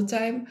that all the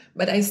time,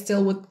 but I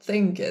still would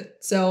think it.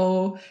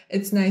 So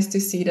it's nice to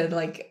see that,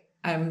 like,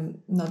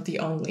 I'm not the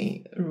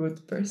only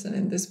rude person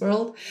in this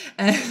world,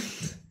 and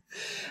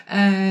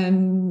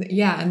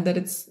that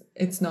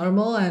it's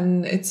normal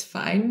and it's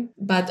fine.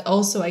 But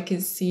also I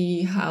can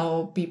see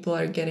how people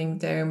are getting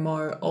there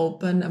more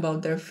open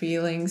about their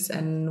feelings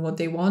and what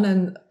they want,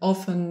 and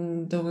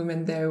often the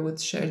women there would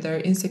share their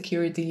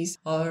insecurities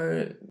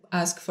or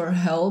ask for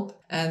help,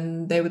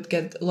 and they would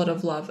get a lot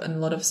of love and a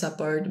lot of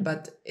support,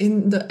 but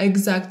in the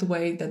exact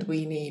way that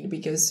we need,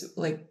 because,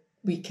 like,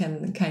 we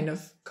can kind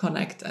of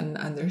connect and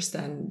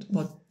understand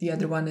what the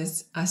other one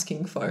is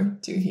asking for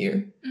to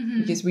hear.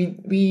 Because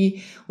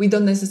we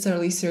don't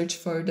necessarily search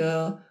for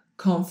the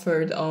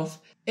comfort of,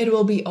 it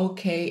will be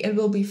okay, it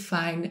will be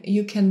fine,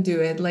 you can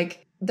do it.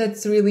 Like,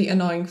 that's really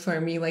annoying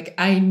for me. Like,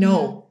 I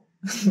know,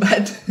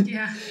 but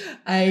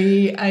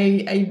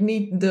I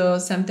need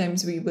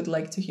sometimes we would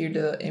like to hear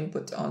the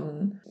input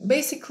on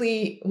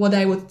basically what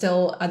I would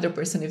tell other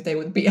person if they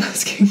would be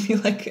asking me.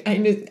 Like, I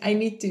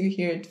need to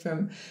hear it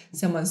from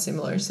someone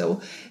similar.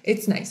 So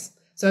it's nice.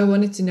 So I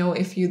wanted to know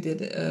if you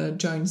did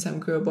join some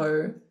group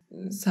or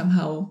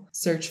somehow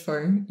search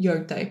for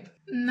your type.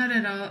 Not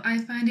at all. I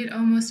find it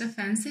almost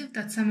offensive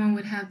that someone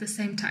would have the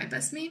same type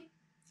as me.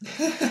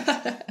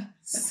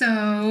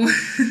 So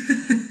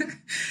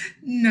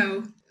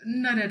no,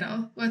 not at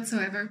all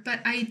whatsoever. But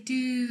I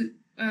do,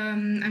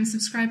 I'm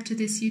subscribed to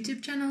this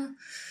YouTube channel.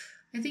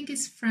 I think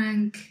it's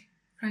Frank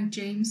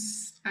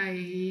James.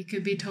 I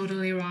could be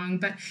totally wrong,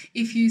 but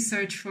if you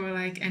search for,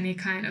 like, any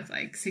kind of,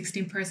 like,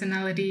 16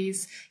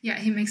 personalities,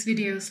 he makes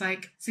videos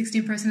like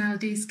 16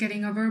 personalities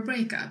getting over a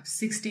breakup,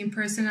 16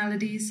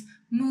 personalities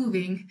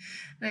moving,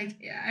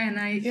 like, and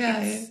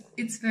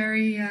it's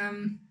very,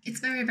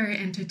 very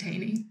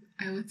entertaining.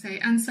 I would say.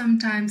 And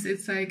sometimes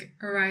it's like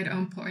right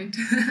on point.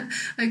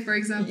 Like, for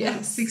example,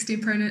 Yes.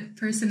 16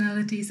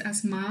 personalities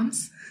as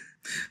moms.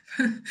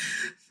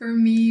 For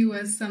me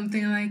was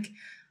something like,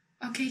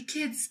 okay,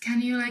 kids,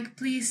 can you like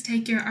please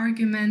take your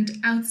argument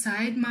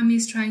outside?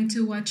 Mommy's trying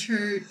to watch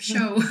her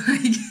show.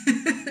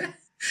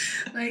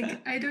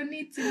 Like, I don't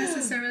need to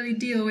necessarily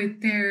deal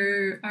with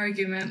their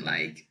argument.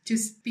 Like,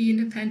 just be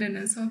independent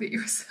and solve it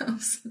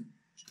yourselves.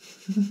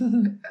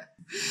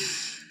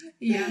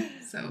 Yeah,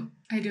 so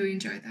I do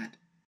enjoy that.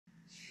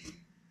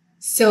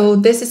 So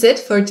this is it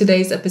for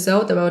today's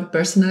episode about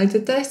personality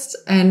tests,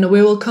 and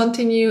we will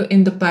continue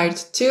in the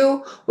part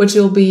 2, which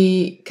will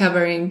be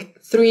covering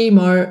 3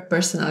 more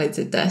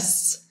personality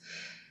tests.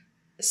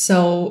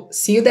 So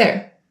see you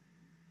there.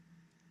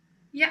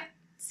 Yeah,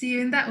 see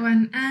you in that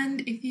one.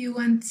 And if you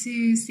want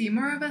to see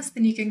more of us,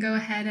 then you can go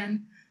ahead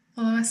and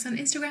follow us on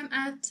Instagram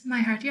at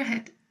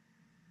myheartyourhead.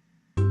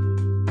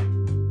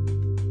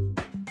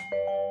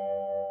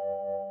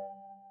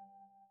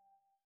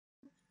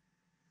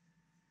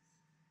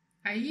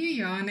 Are you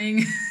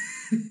yawning?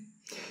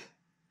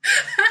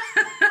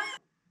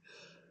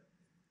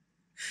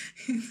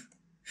 I'm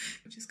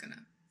just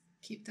gonna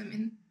keep them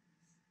in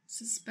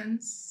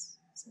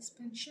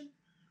suspension.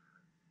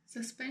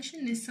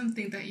 Suspension is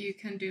something that you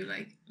can do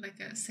like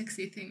a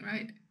sexy thing,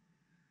 right?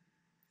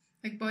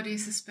 Like body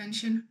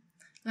suspension.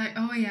 Like,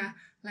 oh yeah,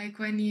 like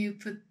when you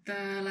put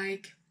the,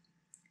 like,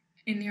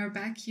 in your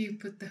back, you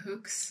put the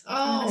hooks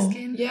on the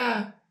skin.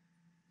 Yeah.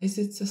 Is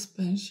it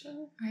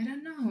suspension? I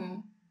don't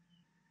know.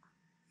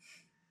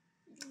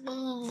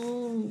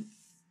 Oh.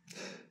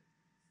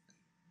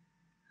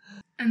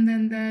 And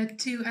then the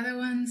 2 other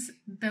ones,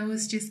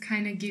 those just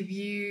kind of give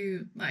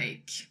you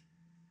like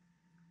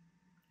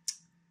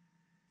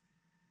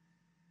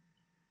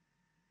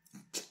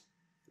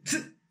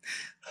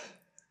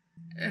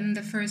and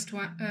the first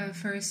one and the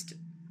first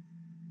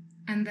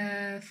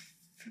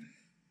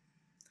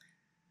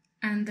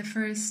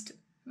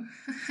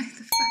how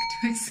the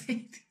fuck do I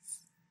say this?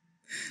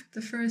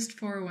 The first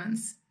 4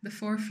 ones. The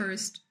 4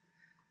 first.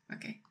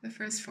 Okay, the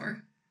first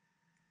 4.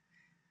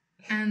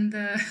 And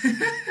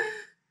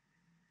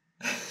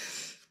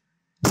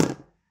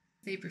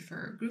they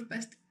prefer group.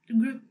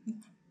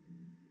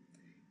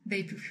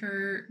 They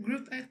prefer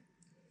group.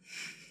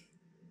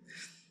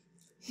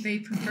 They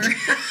prefer.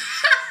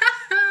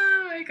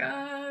 Oh my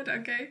god!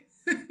 Okay.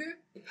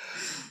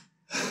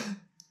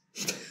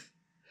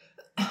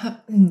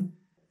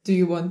 Do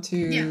you want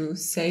to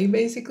say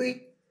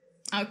basically?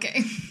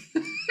 Okay.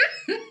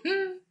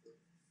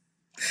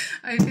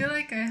 I feel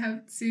like I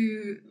have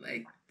to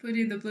like put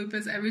in the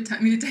bloopers every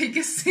time you take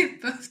a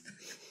sip of.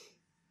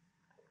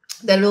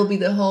 That will be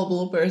the whole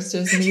bloopers,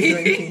 just me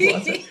drinking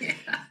water.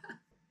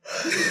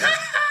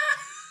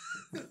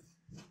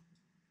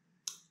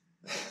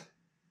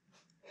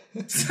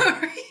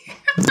 Sorry.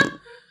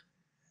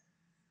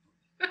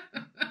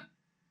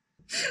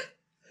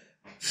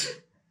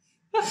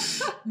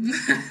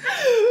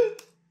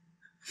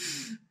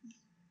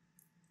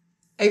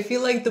 I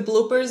feel like the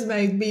bloopers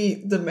might be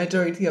the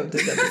majority of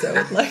this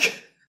episode. Like,